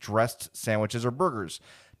hate dressed sandwiches or burgers.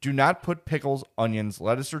 Do not put pickles, onions,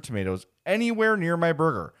 lettuce, or tomatoes anywhere near my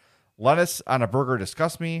burger. Lettuce on a burger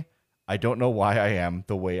disgusts me. I don't know why I am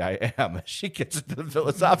the way I am. She gets into the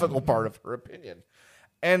philosophical part of her opinion.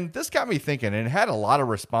 And this got me thinking, and it had a lot of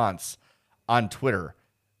response on Twitter.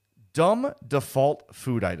 Dumb default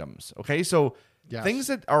food items. Okay, so things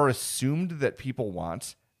that are assumed that people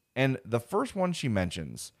want. And the first one she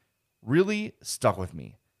mentions really stuck with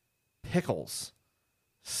me. Pickles.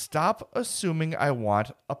 Stop assuming I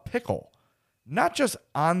want a pickle. Not just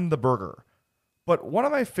on the burger, but one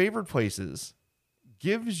of my favorite places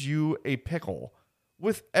gives you a pickle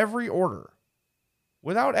with every order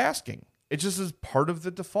without asking. It just is part of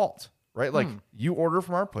the default, right? Like you order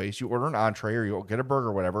from our place, you order an entree or you get a burger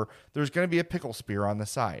or whatever, there's going to be a pickle spear on the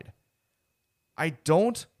side. I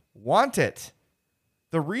don't want it.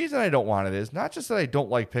 The reason I don't want it is not just that I don't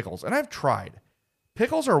like pickles, and I've tried.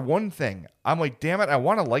 Pickles are one thing. I'm like, damn it, I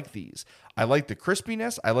want to like these. I like the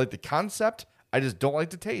crispiness. I like the concept. I just don't like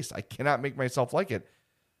the taste. I cannot make myself like it.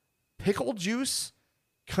 Pickle juice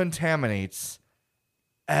contaminates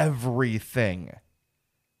everything.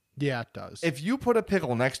 Yeah, it does. If you put a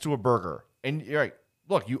pickle next to a burger, and you're like,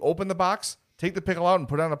 look, you open the box, take the pickle out and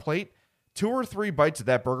put it on a plate, 2 or 3 bites of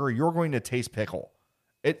that burger, you're going to taste pickle.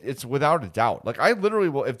 It's without a doubt. Like I literally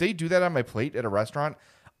will, if they do that on my plate at a restaurant,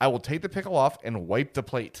 I will take the pickle off and wipe the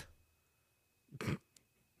plate.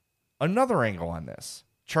 Another angle on this.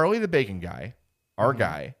 Charlie the Bacon Guy, our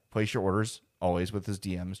guy, place your orders always with his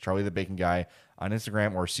DMs. Charlie the Bacon Guy on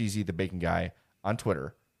Instagram or CZ the Bacon Guy on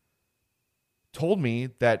Twitter. Told me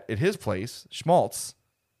that at his place, Schmaltz,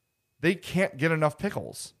 they can't get enough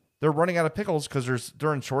pickles. They're running out of pickles because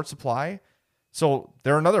they're in short supply. So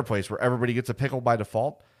they're another place where everybody gets a pickle by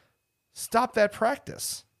default. Stop that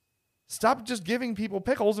practice. Stop just giving people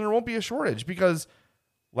pickles and there won't be a shortage. Because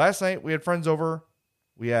last night we had friends over.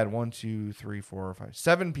 We had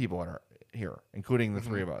 7 people here, including the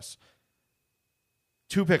 3 of us.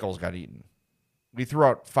 2 pickles got eaten. We threw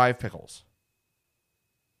out 5 pickles.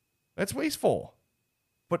 That's wasteful.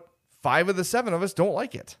 But 5 of the 7 of us don't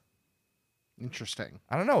like it. Interesting.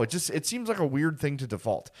 I don't know. It seems like a weird thing to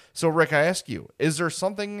default. So, Rick, I ask you, is there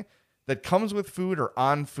something that comes with food or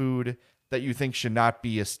on food that you think should not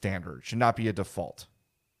be a standard, should not be a default?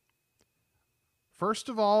 First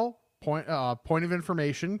of all, point of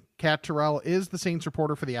information, Kat Terrell is the Saints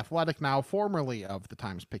reporter for The Athletic now, formerly of the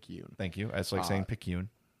Times-Picayune. Thank you. It's like saying Picayune.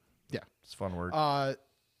 Yeah. It's a fun word.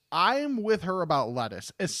 I'm with her about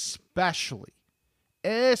lettuce, especially,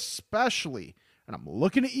 and I'm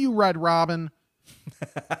looking at you, Red Robin.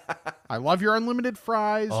 I love your unlimited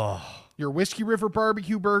fries. Oh. Your Whiskey River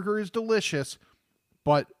barbecue burger is delicious,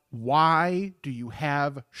 but why do you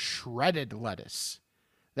have shredded lettuce?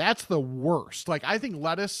 That's the worst. Like, I think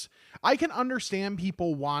lettuce, I can understand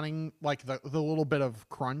people wanting like the little bit of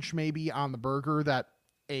crunch maybe on the burger that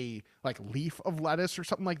a like leaf of lettuce or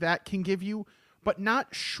something like that can give you, but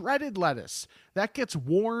not shredded lettuce. That gets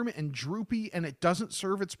warm and droopy and it doesn't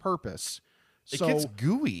serve its purpose. It gets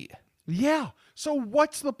gooey. Yeah. So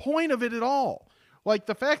what's the point of it at all? Like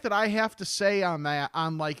the fact that I have to say on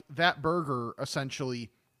like that burger,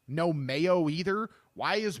 essentially no mayo either.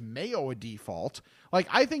 Why is mayo a default? Like,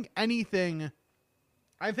 I think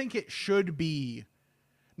it should be.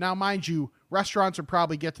 Now, mind you, restaurants would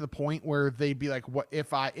probably get to the point where they'd be like, what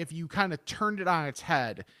if you kind of turned it on its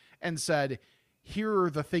head and said, here are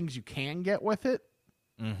the things you can get with it.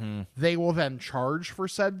 Mm-hmm. They will then charge for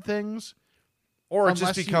said things. Or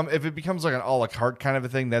if it becomes like an a la carte kind of a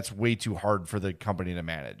thing, that's way too hard for the company to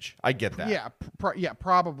manage. I get that. Yeah,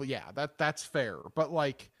 probably. Yeah, that's fair. But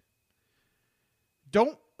like,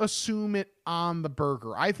 don't assume it on the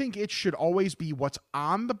burger. I think it should always be what's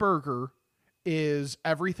on the burger is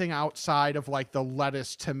everything outside of like the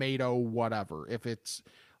lettuce, tomato, whatever. If it's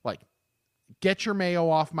like, get your mayo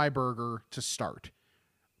off my burger to start.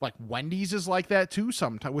 Like Wendy's is like that too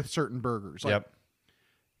sometimes with certain burgers. Like,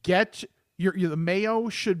 get the mayo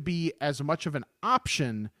should be as much of an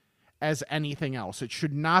option as anything else. It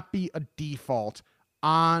should not be a default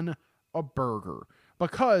on a burger,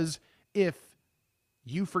 because if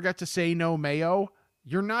you forget to say no mayo,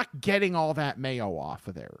 you're not getting all that mayo off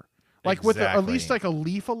of there. Like with at least like a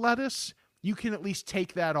leaf of lettuce, you can at least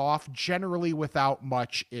take that off generally without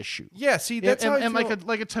much issue. Yeah, see, that's how I feel.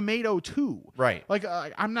 like a tomato too. Right. Like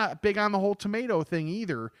I'm not big on the whole tomato thing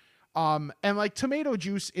either. And like tomato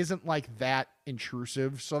juice isn't like that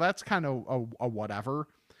intrusive, so that's kind of a whatever.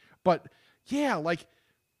 But yeah, like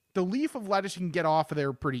the leaf of lettuce you can get off of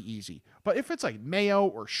there pretty easy. But if it's like mayo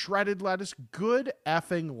or shredded lettuce, good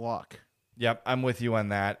effing luck. Yep, I'm with you on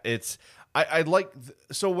that. I like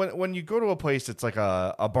so when you go to a place, it's like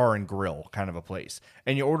a bar and grill kind of a place,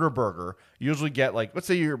 and you order a burger. You usually get like, let's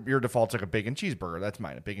say your default's like a bacon cheeseburger. That's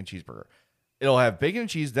mine, a bacon cheeseburger. It'll have bacon and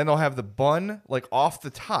cheese, then they'll have the bun like off the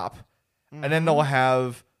top, and then they'll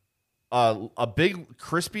have a big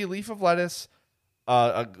crispy leaf of lettuce,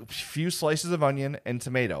 a few slices of onion, and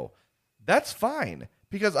tomato. That's fine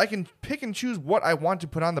because I can pick and choose what I want to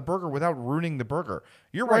put on the burger without ruining the burger.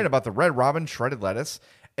 You're right about the Red Robin shredded lettuce.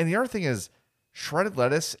 And the other thing is shredded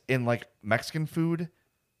lettuce in like Mexican food,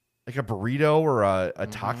 like a burrito or a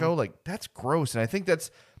taco, like that's gross. And I think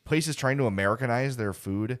that's places trying to Americanize their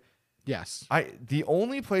food. Yes. The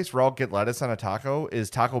only place where I'll get lettuce on a taco is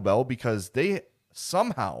Taco Bell because they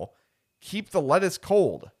somehow keep the lettuce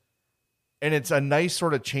cold. And it's a nice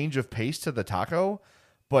sort of change of pace to the taco.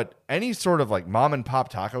 But any sort of like mom and pop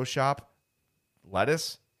taco shop,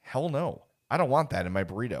 lettuce, hell no. I don't want that in my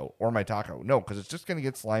burrito or my taco. No, because it's just going to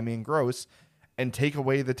get slimy and gross and take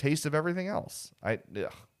away the taste of everything else.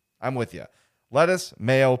 I'm with you. Lettuce,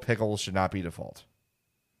 mayo, pickles should not be default.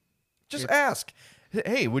 Just ask.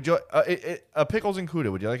 Hey, would you a pickle's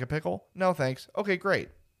included? Would you like a pickle? No, thanks. Okay, great.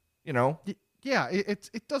 You know. Yeah,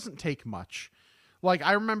 it doesn't take much. Like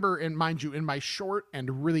I remember, and mind you, in my short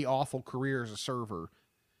and really awful career as a server,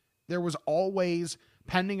 there was always,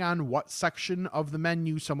 depending on what section of the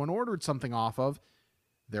menu someone ordered something off of,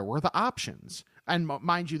 there were the options. And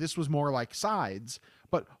mind you, this was more like sides,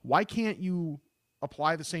 but why can't you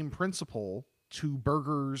apply the same principle to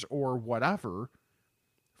burgers or whatever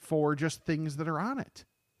for just things that are on it?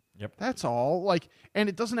 Yep. That's all. Like, and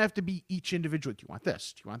it doesn't have to be each individual. Do you want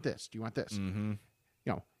this? Do you want this? Do you want this? Mm-hmm.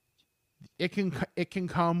 You know, it can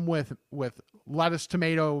come with lettuce,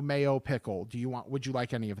 tomato, mayo, pickle. Would you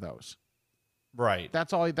like any of those? Right.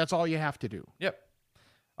 That's all you have to do. Yep.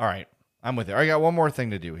 All right. I'm with you. I got one more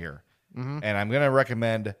thing to do here. Mm-hmm. And I'm going to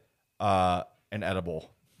recommend an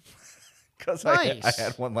edible. Because nice. I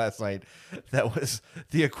had one last night that was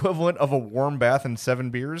the equivalent of a warm bath and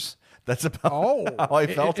 7 beers. That's about how I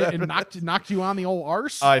felt. It knocked you on the old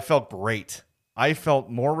arse? I felt great. I felt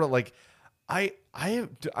more like I'm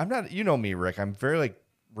not, you know me, Rick. I'm very like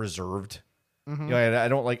reserved. Mm-hmm. You know, I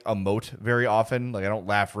don't like emote very often. Like I don't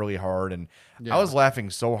laugh really hard. And I was laughing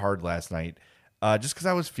so hard last night just because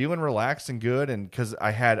I was feeling relaxed and good. And because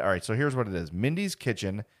all right, so here's what it is. Mindy's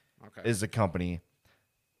Kitchen is the company.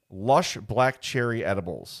 Lush Black Cherry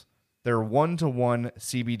Edibles. They're 1-to-1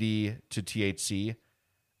 CBD to THC.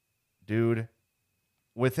 Dude,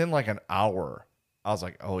 within like an hour, I was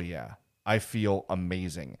like, oh yeah, I feel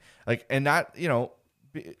amazing. Like, and not, you know,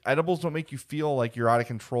 edibles don't make you feel like you're out of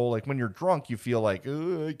control. Like when you're drunk, you feel like,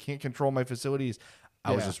 I can't control my facilities.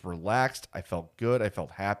 I was just relaxed. I felt good. I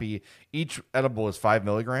felt happy. Each edible is 5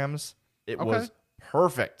 milligrams. It was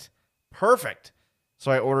perfect. Perfect.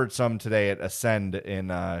 So I ordered some today at Ascend in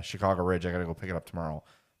Chicago Ridge. I got to go pick it up tomorrow.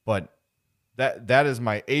 But that is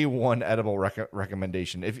my A1 edible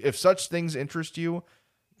recommendation. If such things interest you,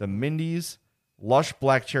 the Mindy's Lush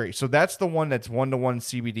Black Cherry. So that's the one that's 1-to-1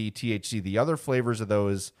 CBD THC. The other flavors of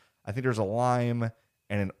those, I think there's a lime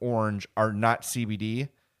and an orange, are not CBD.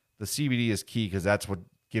 The CBD is key because that's what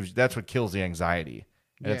kills the anxiety.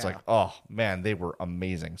 And it's like, oh man, they were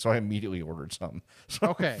amazing. So I immediately ordered some.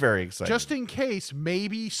 So I'm very excited. Just in case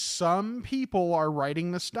maybe some people are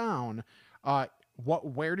writing this down.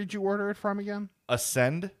 Where did you order it from again?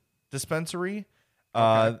 Ascend Dispensary.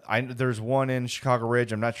 There's one in Chicago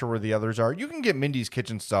Ridge. I'm not sure where the others are. You can get Mindy's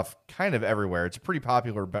Kitchen stuff kind of everywhere. It's a pretty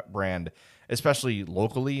popular brand, especially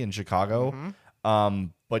locally in Chicago. Mm-hmm.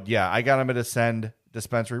 But yeah, I got them at Ascend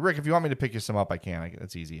Dispensary. Rick, if you want me to pick you some up, I can.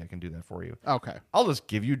 That's easy. I can do that for you. Okay. I'll just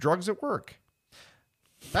give you drugs at work.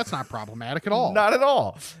 That's not problematic at all. Not at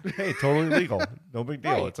all. Hey, totally legal. No big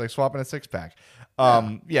deal. Right. It's like swapping a 6-pack.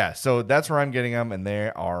 So that's where I'm getting them, and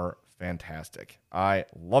they are fantastic. I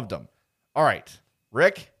loved them. All right,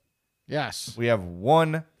 Rick. Yes. We have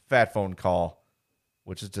one fat phone call,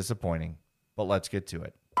 which is disappointing, but let's get to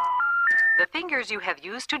it. The fingers you have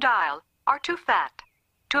used to dial are too fat.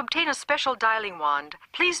 To obtain a special dialing wand,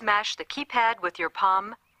 please mash the keypad with your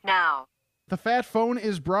palm now. The Fat Phone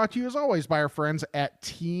is brought to you, as always, by our friends at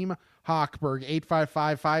Team Hochberg,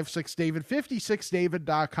 855-56-DAVID,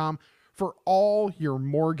 56david.com for all your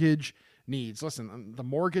mortgage needs. Listen, the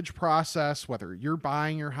mortgage process, whether you're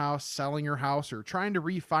buying your house, selling your house, or trying to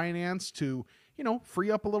refinance to, free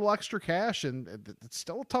up a little extra cash, and it's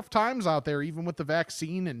still tough times out there, even with the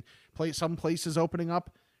vaccine and some places opening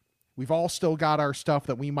up. We've all still got our stuff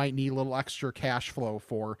that we might need a little extra cash flow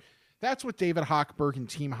for. That's what David Hochberg and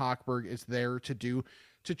Team Hochberg is there to do.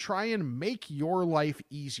 to try and make your life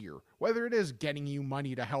easier, whether it is getting you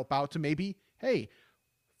money to help out to maybe, hey,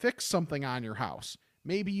 fix something on your house.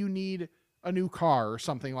 Maybe you need a new car or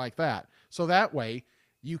something like that. So that way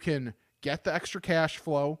you can get the extra cash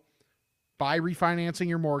flow by refinancing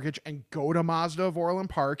your mortgage and go to Mazda of Orland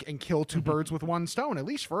Park and kill two birds with one stone. At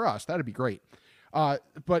least for us, that'd be great.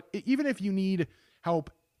 But even if you need help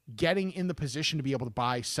getting in the position to be able to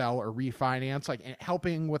buy, sell, or refinance, like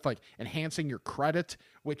helping with like enhancing your credit,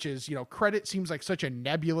 which is, credit seems like such a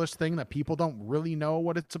nebulous thing that people don't really know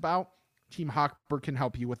what it's about. Team Hochberg can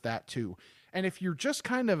help you with that too. And if you're just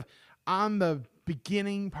kind of on the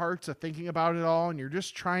beginning parts of thinking about it all and you're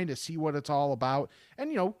just trying to see what it's all about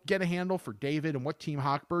and, get a handle for David and what Team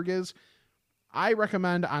Hochberg is, I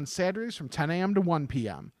recommend on Saturdays from 10 a.m. to 1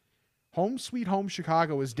 p.m. Home Sweet Home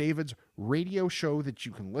Chicago is David's radio show that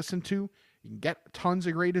you can listen to. You can get tons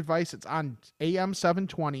of great advice. It's on AM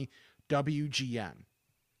 720 WGN.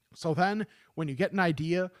 So then when you get an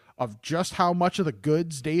idea of just how much of the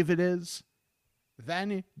goods David is,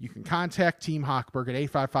 then you can contact Team Hochberg at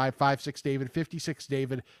 855-56-DAVID,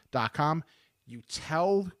 56david.com. You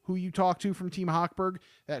tell who you talk to from Team Hochberg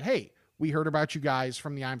that, hey, we heard about you guys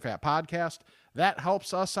from the I'm Fat podcast. That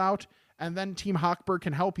helps us out. And then Team Hochberg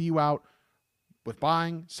can help you out with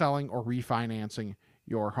buying, selling, or refinancing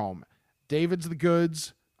your home. David's the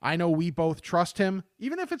goods. I know we both trust him.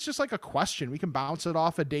 Even if it's just like a question, we can bounce it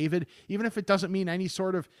off of David. Even if it doesn't mean any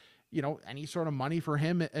sort of money for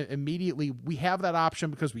him immediately, we have that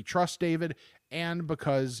option because we trust David and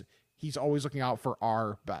because he's always looking out for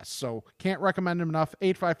our best. So can't recommend him enough.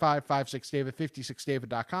 855-56-DAVID,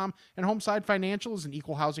 56david.com. And Homeside Financial is an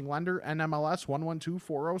equal housing lender, NMLS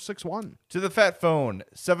 1124061. To the Fat Phone,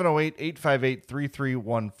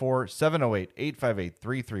 708-858-3314,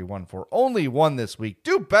 708-858-3314. Only one this week.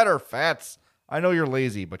 Do better, Fats. I know you're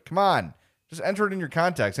lazy, but come on. Just enter it in your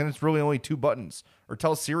contacts, and it's really only 2 buttons. Or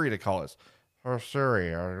tell Siri to call us. Oh,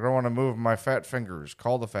 Siri, I don't want to move my fat fingers.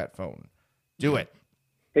 Call the Fat Phone. Do it.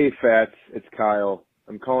 Hey, Fats, it's Kyle.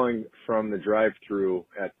 I'm calling from the drive-thru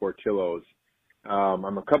at Portillo's.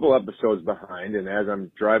 I'm a couple episodes behind, and as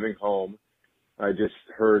I'm driving home, I just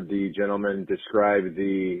heard the gentleman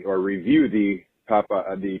review the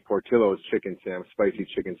Portillo's spicy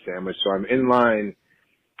chicken sandwich. So I'm in line,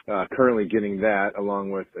 currently getting that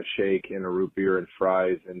along with a shake and a root beer and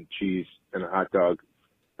fries and cheese and a hot dog.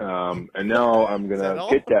 And now I'm going to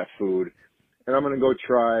get that food. And I'm going to go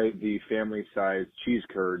try the family-sized cheese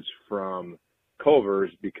curds from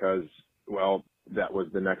Culver's because, well, that was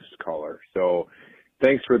the next caller. So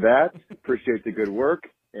thanks for that. Appreciate the good work.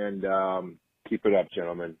 And keep it up,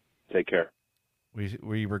 gentlemen. Take care.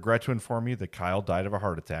 We regret to inform you that Kyle died of a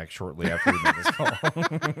heart attack shortly after he made this call.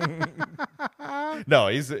 No,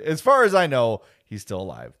 as far as I know, he's still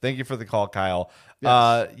alive. Thank you for the call, Kyle.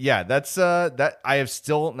 Yes. That's that. I have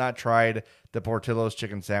still not tried the Portillo's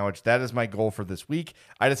chicken sandwich. That is my goal for this week.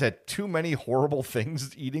 I just had too many horrible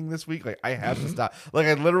things eating this week. Like I have to stop. Like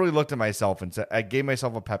I literally looked at myself and said, I gave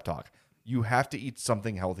myself a pep talk. You have to eat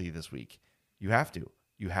something healthy this week. You have to.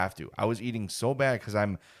 I was eating so bad because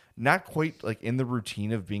I'm not quite like in the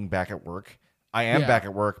routine of being back at work. I am back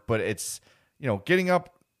at work, but it's, getting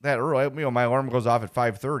up that early. My alarm goes off at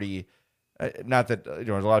 5:30. Not that, there's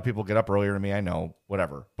a lot of people get up earlier than me. I know,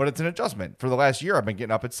 whatever, but it's an adjustment. For the last year, I've been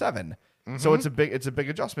getting up at 7. Mm-hmm. So it's a big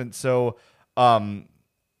adjustment. So,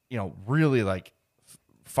 really like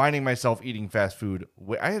finding myself eating fast food.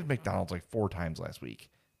 I had McDonald's like 4 times last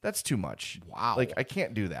week. That's too much. Wow. Like I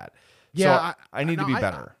can't do that. Yeah. So I need to be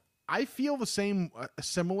better. I feel the same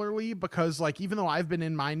similarly because like, even though I've been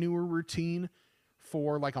in my newer routine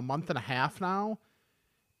for like a month and a half now,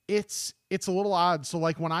 it's a little odd. So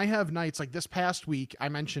like when I have nights like this past week, I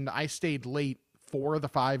mentioned I stayed late 4 of the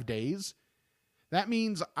 5 days. That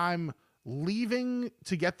means I'm leaving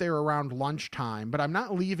to get there around lunchtime, but I'm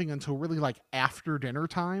not leaving until really like after dinner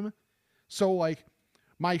time. So like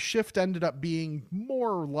my shift ended up being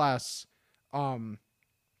more or less,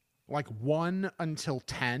 like 1 until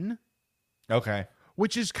 10. Okay.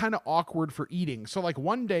 Which is kind of awkward for eating. So like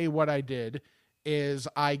one day what I did is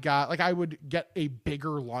I would get a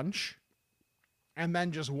bigger lunch and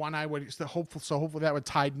then just one I would hopefully that would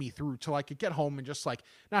tide me through till I could get home and just like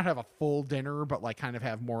not have a full dinner, but like kind of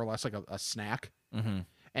have more or less like a snack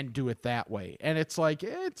and do it that way. And it's like,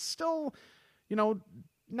 it's still,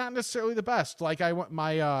 not necessarily the best. Like I went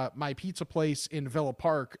my pizza place in Villa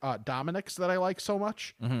Park, Dominic's that I like so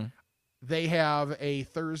much. Mm-hmm. They have a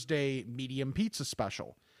Thursday medium pizza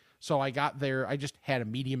special. So I got there, I just had a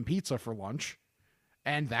medium pizza for lunch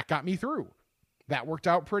and that got me through. That worked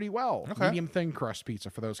out pretty well. Okay. Medium thin crust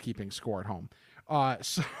pizza for those keeping score at home.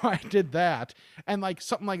 So I did that, and like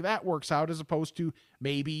something like that works out as opposed to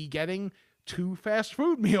maybe getting 2 fast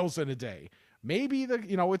food meals in a day. Maybe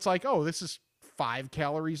it's like, oh, this is 5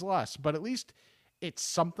 calories less, but at least it's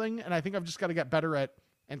something. And I think I've just got to get better at,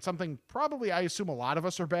 and something probably I assume a lot of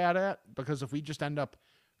us are bad at, because if we just end up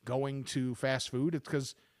going to fast food, it's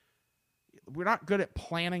because we're not good at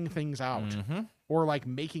planning things out or like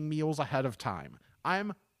making meals ahead of time.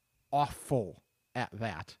 I'm awful at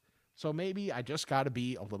that. So maybe I just got to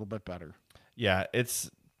be a little bit better. Yeah,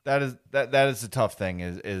 that is the tough thing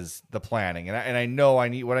is the planning. And I know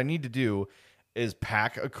what I need to do is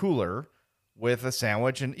pack a cooler with a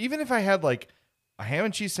sandwich. And even if I had like a ham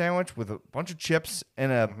and cheese sandwich with a bunch of chips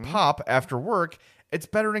and a pop after work, it's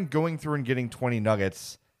better than going through and getting 20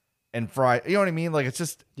 nuggets and fry. You know what I mean? Like it's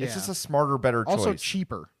just a smarter, better choice. Also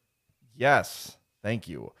cheaper. Yes. Thank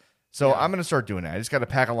you. So I'm going to start doing that. I just got to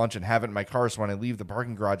pack a lunch and have it in my car so when I leave the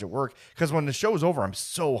parking garage at work, because when the show's over, I'm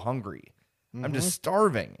so hungry. I'm just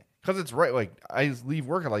starving because it's right. Like I leave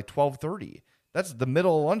work at like 12:30. That's the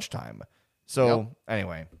middle of lunchtime. So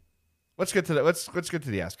anyway, let's get to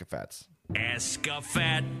the Ask a Fats. Ask a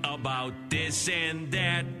Fat about this and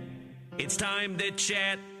that. It's time to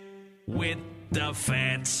chat with the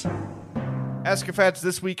Fats. Ask a Fats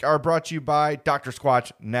this week are brought to you by Dr.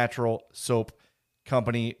 Squatch Natural Soap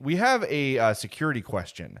Company. We have a security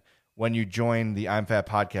question when you join the I'm Fat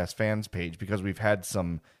Podcast fans page, because we've had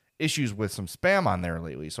some issues with some spam on there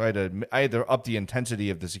lately. So I had to up the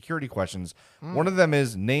intensity of the security questions. One of them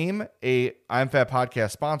is name a I'm Fat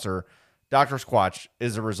Podcast sponsor. Dr. Squatch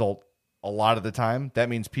is a result a lot of the time. That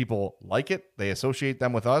means people like it. They associate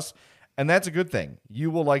them with us. And that's a good thing.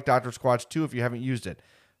 You will like Dr. Squatch too if you haven't used it.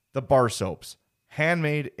 The bar soaps.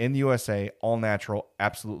 Handmade in the USA, all natural,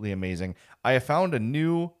 absolutely amazing. I have found a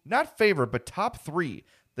new, not favorite, but top 3.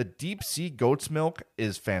 The Deep Sea Goat's Milk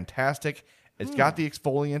is fantastic. It's got the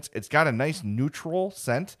exfoliants. It's got a nice neutral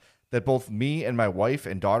scent that both me and my wife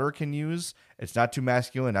and daughter can use. It's not too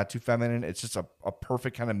masculine, not too feminine. It's just a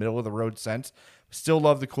perfect kind of middle-of-the-road scent. Still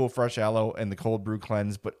love the Cool Fresh Aloe and the Cold Brew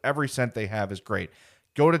Cleanse, but every scent they have is great.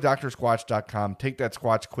 Go to drsquatch.com, take that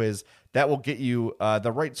Squatch quiz. That will get you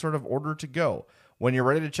the right sort of order to go. When you're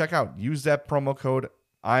ready to check out, use that promo code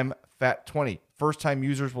I'mFat20. First-time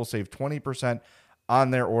users will save 20%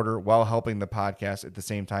 on their order while helping the podcast at the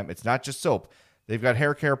same time. It's not just soap. They've got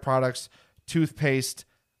hair care products, toothpaste,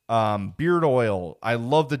 beard oil. I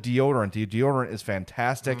love the deodorant. The deodorant is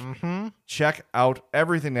fantastic. Check out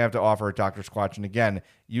everything they have to offer at Dr. Squatch. And again,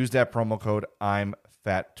 use that promo code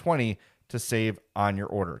I'mFat20 to save on your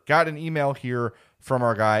order. Got an email here from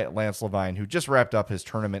our guy, Lance Levine, who just wrapped up his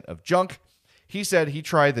tournament of junk. He said he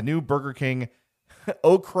tried the new Burger King.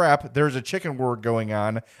 Oh crap, there's a chicken word going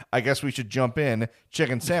on. I guess we should jump in.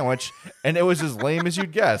 Chicken sandwich. And it was as lame as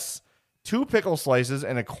you'd guess. 2 pickle slices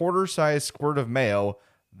and a quarter-size squirt of mayo.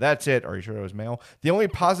 That's it. Are you sure it was mayo? The only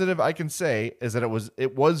positive I can say is that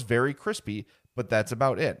it was very crispy, but that's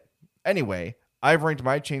about it. Anyway, I've ranked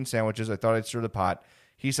my chain sandwiches. I thought I'd stir the pot.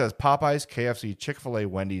 He says Popeyes, KFC, Chick-fil-A,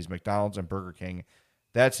 Wendy's, McDonald's, and Burger King.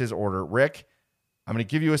 That's his order. Rick, I'm going to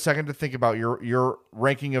give you a second to think about your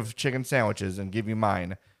ranking of chicken sandwiches and give you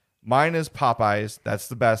mine. Mine is Popeyes. That's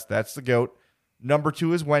the best. That's the GOAT. Number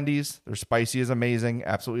 2 is Wendy's. Their spicy is amazing.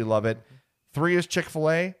 Absolutely love it. 3 is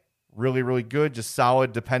Chick-fil-A. Really, really good. Just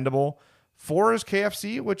solid, dependable. 4 is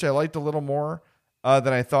KFC, which I liked a little more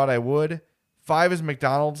than I thought I would. 5 is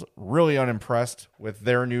McDonald's. Really unimpressed with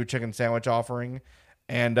their new chicken sandwich offering.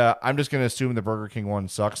 And I'm just going to assume the Burger King one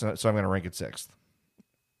sucks, so I'm going to rank it 6th.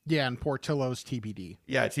 Yeah, and Portillo's TBD.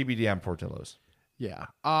 Yeah, TBD on Portillo's. Yeah.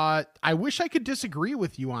 I wish I could disagree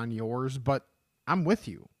with you on yours, but I'm with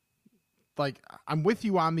you. Like, I'm with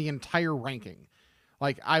you on the entire ranking.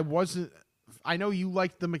 Like, I know you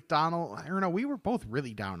liked the McDonald's. I don't know. We were both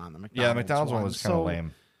really down on the McDonald's. Yeah, the McDonald's one was kind of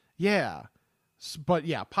lame. Yeah. But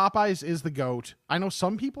yeah, Popeyes is the GOAT. I know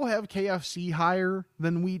some people have KFC higher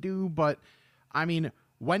than we do, but I mean,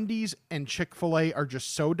 Wendy's and Chick-fil-A are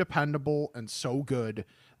just so dependable and so good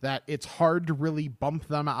that it's hard to really bump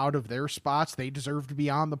them out of their spots. They deserve to be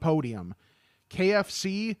on the podium.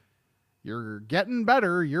 KFC, you're getting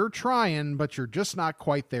better, you're trying, but you're just not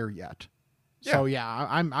quite there yet. Yeah. So yeah,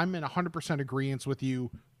 I'm in 100% agreement with you.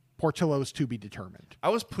 Portillo's to be determined. I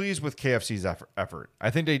was pleased with KFC's effort.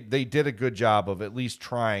 I think they did a good job of at least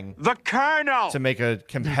trying the Colonel to make a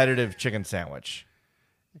competitive chicken sandwich.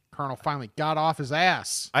 Colonel finally got off his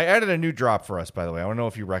ass. I added a new drop for us, by the way. I don't know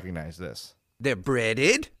if you recognize this. They're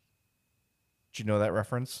breaded? Did you know that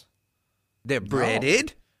reference? They're breaded?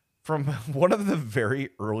 No. From one of the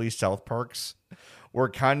very early South Parks where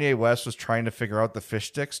Kanye West was trying to figure out the fish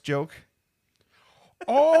sticks joke.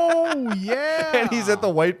 Oh, yeah. And he's at the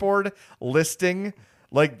whiteboard listing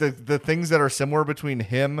like the things that are similar between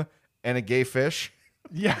him and a gay fish.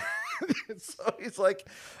 Yeah. So he's like,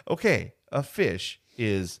 okay, a fish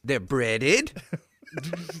is... They're breaded.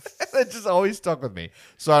 That just always stuck with me.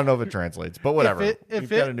 So I don't know if it translates, but whatever. We've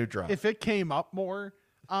got a new drop. If it came up more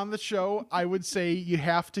on the show, I would say you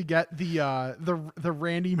have to get the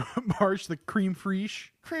Randy Marsh, the cream fraiche.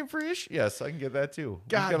 Cream fraiche? Yes, I can get that too.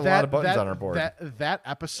 God, we've got a lot of buttons on our board. That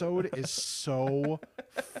episode is so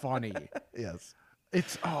funny. Yes.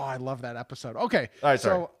 I love that episode. Okay. All right,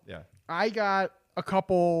 so yeah. I got a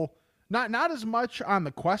couple, not as much on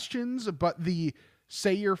the questions, but the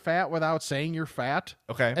say you're fat without saying you're fat.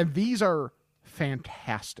 Okay. And these are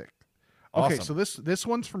fantastic. Okay, Awesome. so this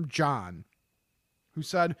one's from John, who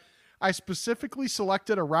said, I specifically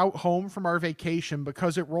selected a route home from our vacation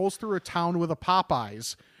because it rolls through a town with a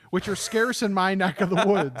Popeyes, which are scarce in my neck of the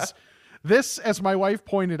woods. This, as my wife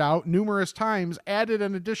pointed out numerous times, added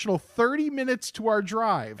an additional 30 minutes to our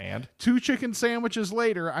drive. And 2 chicken sandwiches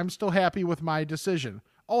later, I'm still happy with my decision.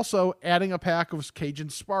 Also, adding a pack of Cajun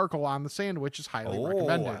Sparkle on the sandwich is highly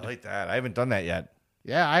recommended. I like that. I haven't done that yet.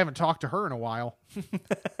 Yeah, I haven't talked to her in a while.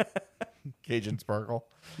 Cajun Sparkle.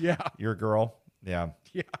 Yeah. Your girl. Yeah.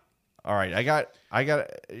 Yeah. All right. I got.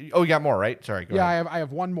 Oh, you got more, right? Sorry. Go ahead. I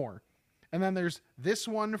have one more. And then there's this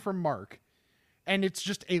one from Mark. And it's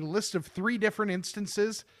just a list of 3 different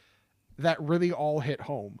instances that really all hit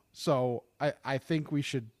home. So I think we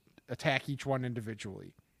should attack each one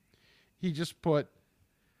individually. He just put,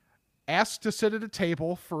 ask to sit at a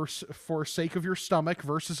table for sake of your stomach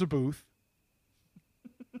versus a booth.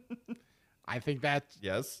 I think that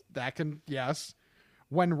yes. Yes.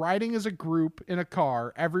 When riding as a group in a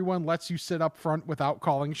car, everyone lets you sit up front without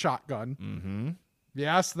calling shotgun. Mm-hmm.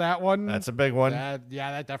 Yes, that one. That's a big one. That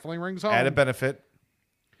definitely rings home. Added benefit.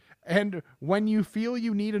 And when you feel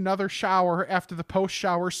you need another shower after the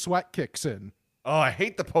post-shower sweat kicks in. Oh, I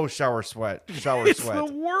hate the post-shower sweat. It's the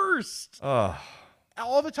worst. Oh.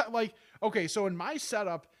 All the time. Like, okay, so in my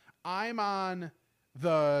setup, I'm on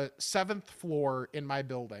the 7th floor in my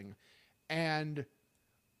building, and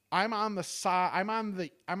I'm on the side. I'm on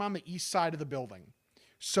the east side of the building.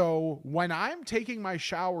 So when I'm taking my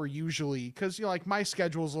shower, usually, because like my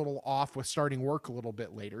schedule's a little off with starting work a little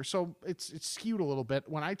bit later, so it's skewed a little bit.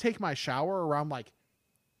 When I take my shower around like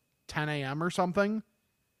 10 a.m. or something,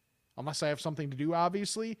 unless I have something to do,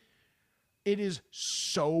 obviously, it is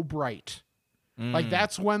so bright. Like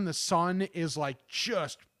that's when the sun is like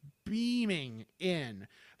just beaming in,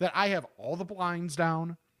 that I have all the blinds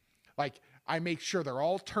down. Like I make sure they're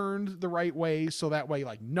all turned the right way, so that way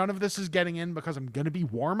like none of this is getting in, because I'm going to be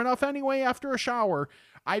warm enough anyway after a shower.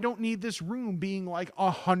 I don't need this room being like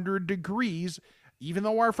 100 degrees, even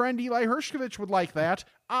though our friend Eli Hershkovich would like that.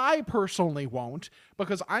 I personally won't,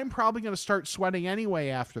 because I'm probably going to start sweating anyway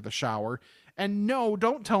after the shower. And no,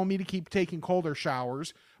 don't tell me to keep taking colder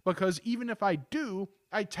showers, because even if I do,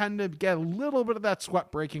 I tend to get a little bit of that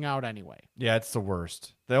sweat breaking out anyway. Yeah, it's the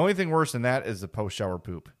worst. The only thing worse than that is the post-shower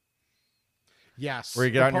poop. Yes. Where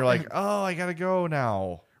you get out and you're like, oh, I got to go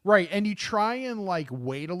now. Right. And you try and like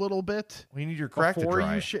wait a little bit. Well, you need your crack to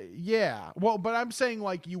dry. Yeah. Well, but I'm saying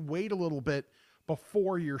like you wait a little bit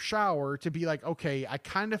before your shower to be like, okay, I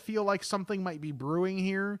kind of feel like something might be brewing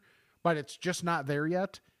here, but it's just not there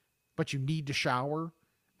yet. But you need to shower.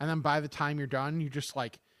 And then by the time you're done, you just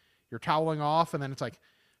like, you're toweling off, and then it's like,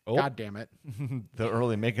 God damn it. The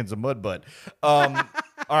early makings of mud butt. All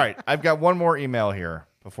right. I've got one more email here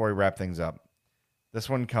before we wrap things up. This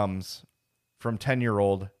one comes from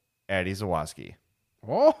 10-year-old Addie Zawoski.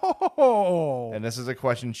 Oh! And this is a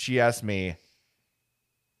question she asked me,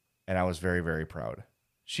 and I was very, very proud.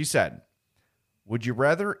 She said, would you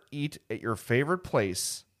rather eat at your favorite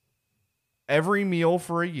place every meal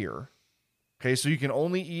for a year? Okay, so you can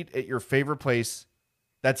only eat at your favorite place.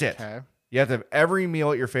 That's it. Okay. You have to have every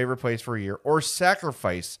meal at your favorite place for a year, or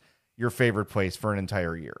sacrifice your favorite place for an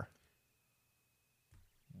entire year.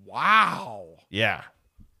 Wow. Yeah.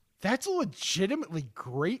 That's a legitimately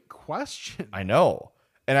great question. I know.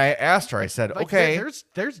 And I asked her, I said, like, okay.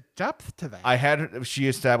 There's depth to that. She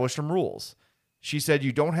established some rules. She said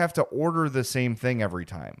you don't have to order the same thing every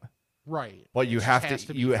time. Right. But you have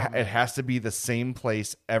to it has to be the same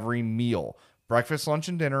place every meal. Breakfast, lunch,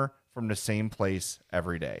 and dinner from the same place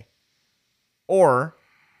every day. Or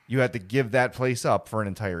you have to give that place up for an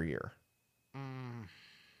entire year.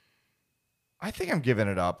 I think I'm giving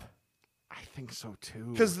it up. I think so too.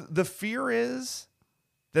 Because the fear is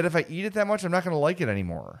that if I eat it that much, I'm not going to like it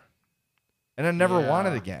anymore. And I never want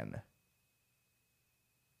it again.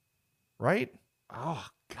 Right? Oh,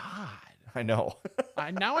 God. I know.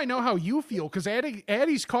 Now I know how you feel because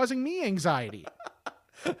Addie's causing me anxiety.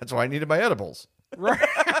 That's why I needed my edibles. Right.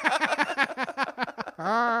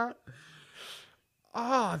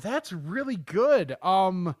 Oh, that's really good.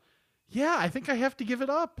 Yeah, I think I have to give it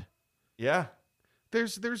up. Yeah.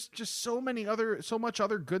 There's just so much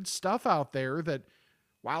other good stuff out there that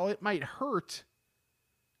while it might hurt,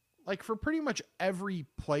 like for pretty much every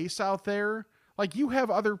place out there, like you have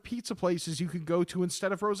other pizza places you can go to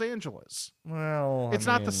instead of Rosangela's. Well, it's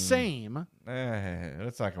not the same.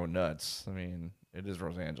 Let's not go nuts. I mean, it is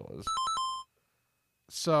Rosangela's.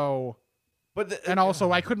 So, but and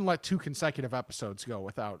also I couldn't let 2 consecutive episodes go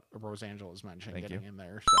without Rosangela's mention getting in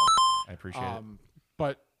there. So I appreciate it.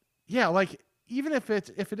 But yeah, like even if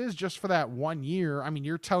it is just for that 1 year, I mean,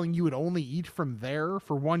 you're telling you would only eat from there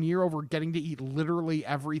for 1 year over getting to eat literally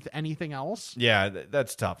anything else? Yeah,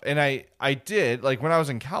 that's tough. And I did, like when I was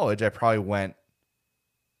in college, I probably went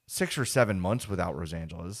 6 or 7 months without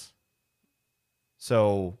Rosangela's.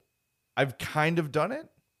 So I've kind of done it.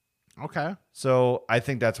 Okay. So I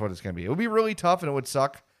think that's what it's going to be. It would be really tough and it would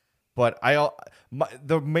suck. But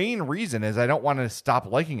the main reason is I don't want to stop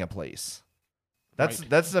liking a place.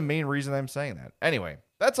 That's the main reason I'm saying that. Anyway,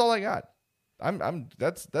 that's all I got.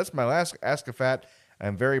 That's my last Ask a Fat.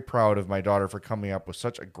 I'm very proud of my daughter for coming up with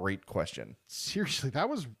such a great question. Seriously, that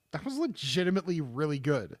was legitimately really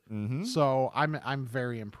good. Mm-hmm. So I'm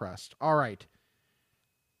very impressed. All right.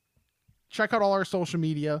 Check out all our social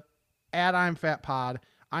media at I'mFatPod,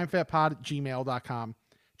 I'mFatPod@gmail.com.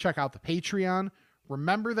 Check out the Patreon.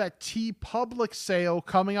 Remember that TeePublic sale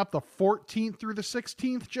coming up the 14th through the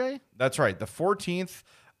 16th, Jay? That's right. The 14th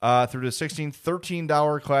through the 16th,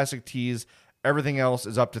 $13 classic tees. Everything else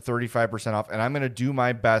is up to 35% off. And I'm going to do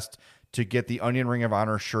my best to get the Onion Ring of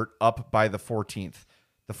Honor shirt up by the 14th.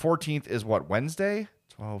 The 14th is what, Wednesday?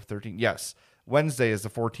 12, 13. Yes, Wednesday is the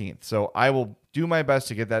 14th. So I will do my best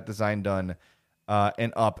to get that design done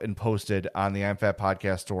and up and posted on the I'm Fat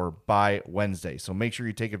Podcast store by Wednesday. So make sure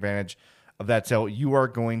you take advantage of that sale. You are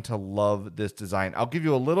going to love this design. I'll give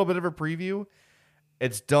you a little bit of a preview.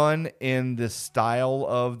 It's done in the style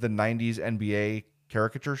of the 90s NBA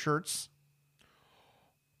caricature shirts.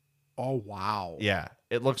 Oh, wow. Yeah,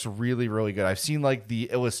 it looks really, really good. I've seen like the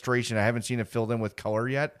illustration. I haven't seen it filled in with color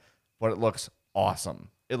yet, but it looks awesome.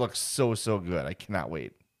 It looks so, so good. I cannot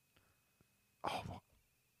wait. Oh,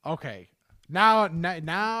 okay. Now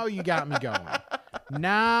you got me going.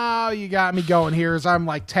 Now you got me going here as I'm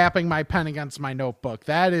like tapping my pen against my notebook.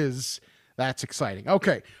 That's exciting.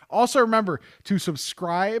 Okay. Also remember to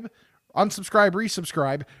subscribe, unsubscribe,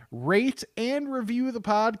 resubscribe, rate, and review the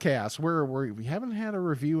podcast. We haven't had a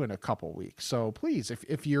review in a couple weeks. So please,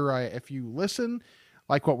 if you listen,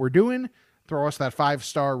 like what we're doing, throw us that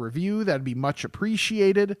 5-star review. That'd be much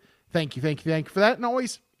appreciated. Thank you for that. And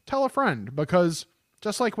always tell a friend, because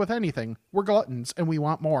just like with anything, we're gluttons and we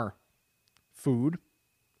want more. Food,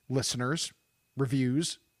 listeners,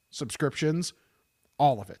 reviews, subscriptions,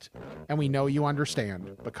 all of it. And we know you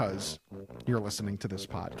understand because you're listening to this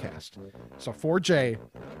podcast. So for Jay,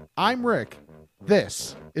 I'm Rick.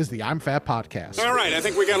 This is the I'm Fat Podcast. All right, I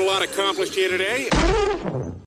think we got a lot accomplished here today.